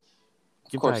I'm out.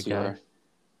 Of Goodbye, course you guys. are.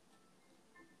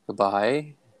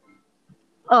 Goodbye.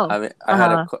 Oh, I mean,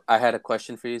 uh, I had a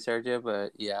question for you, Sergio,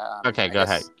 but yeah, Okay, I go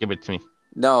ahead. guess Give it to me.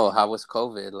 no. How was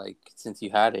COVID? Like since you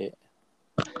had it,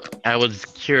 I was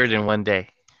cured in one day.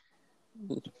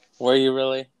 were you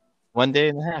really? 1 day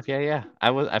and a half. Yeah, yeah.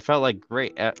 I felt like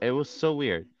great. It was so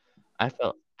weird. I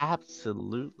felt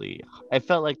absolutely. I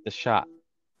felt like the shot,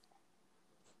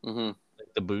 Mm-hmm.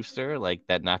 like the booster, like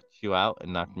that knocked you out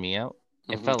and knocked me out.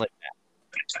 It Mm-hmm. felt like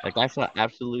that. Like I felt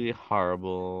absolutely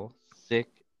horrible, sick,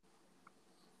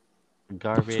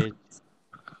 garbage.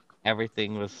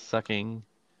 Everything was sucking.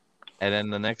 And then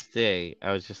the next day,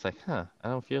 I was just like, huh, I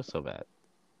don't feel so bad.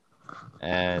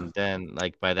 And then,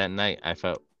 like, by that night, I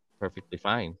felt perfectly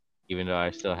fine, even though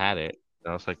I still had it.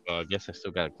 And I was like, well, I guess I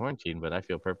still got a quarantine, but I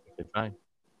feel perfectly fine.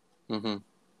 Mm-hmm.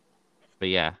 But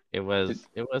yeah, it was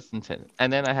intense.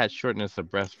 And then I had shortness of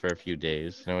breath for a few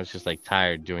days, and I was just like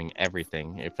tired doing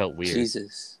everything. It felt weird.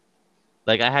 Jesus.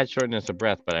 Like I had shortness of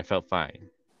breath, but I felt fine.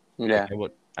 Like Yeah.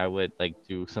 I would like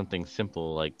do something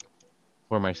simple, like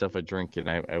pour myself a drink, and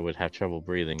I would have trouble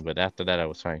breathing. But after that, I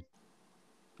was fine.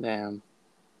 Damn.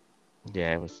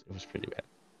 Yeah, it was pretty bad.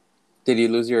 Did you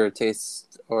lose your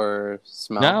taste or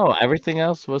smell? No, everything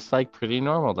else was like pretty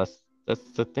normal. That's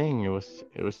the thing. It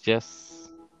was just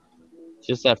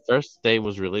that first day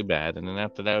was really bad, and then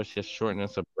after that it was just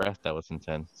shortness of breath that was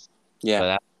intense. Yeah. But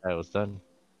after that was done.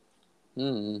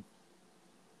 Mm.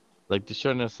 Like the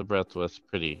shortness of breath was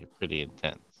pretty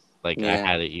intense. Like I Yeah.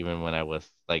 had it even when I was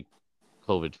like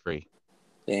COVID free.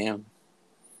 Damn.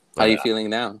 How are But you feeling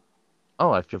now?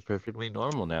 oh, I feel perfectly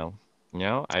normal now. You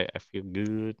know, I feel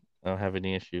good. I don't have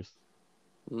any issues.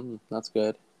 That's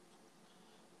good.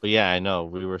 But yeah, I know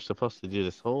we were supposed to do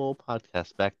this whole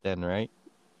podcast back then, right?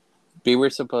 We were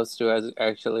supposed to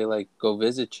actually like go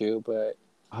visit you, but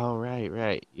Oh, right,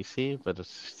 right. You see, but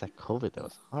it's just that COVID that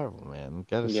was horrible, man.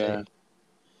 Gotta yeah. say.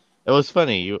 It was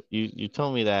funny. You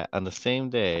told me that on the same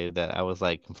day that I was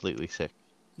like completely sick.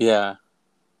 Yeah.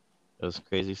 It was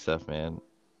crazy stuff, man.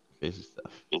 Crazy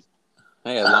stuff.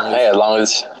 Hey, as long Hey, as as long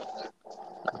as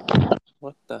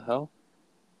what the hell?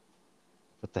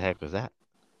 what the heck was that?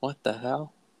 What the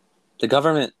hell? The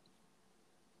government.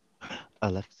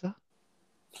 Alexa?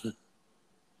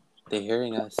 They're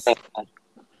hearing us. All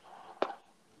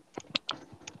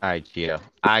right, Gio.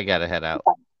 I gotta head out.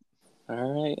 All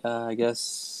right. I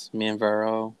guess me and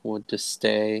Vero would just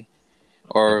stay,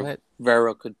 Go or ahead.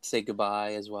 Vero could say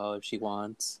goodbye as well if she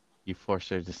wants. You force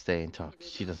her to stay and talk.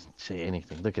 She doesn't say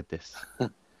anything. Look at this. All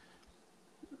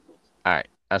right.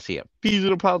 I'll see you. Peas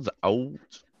and pounds out.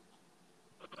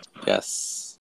 Yes.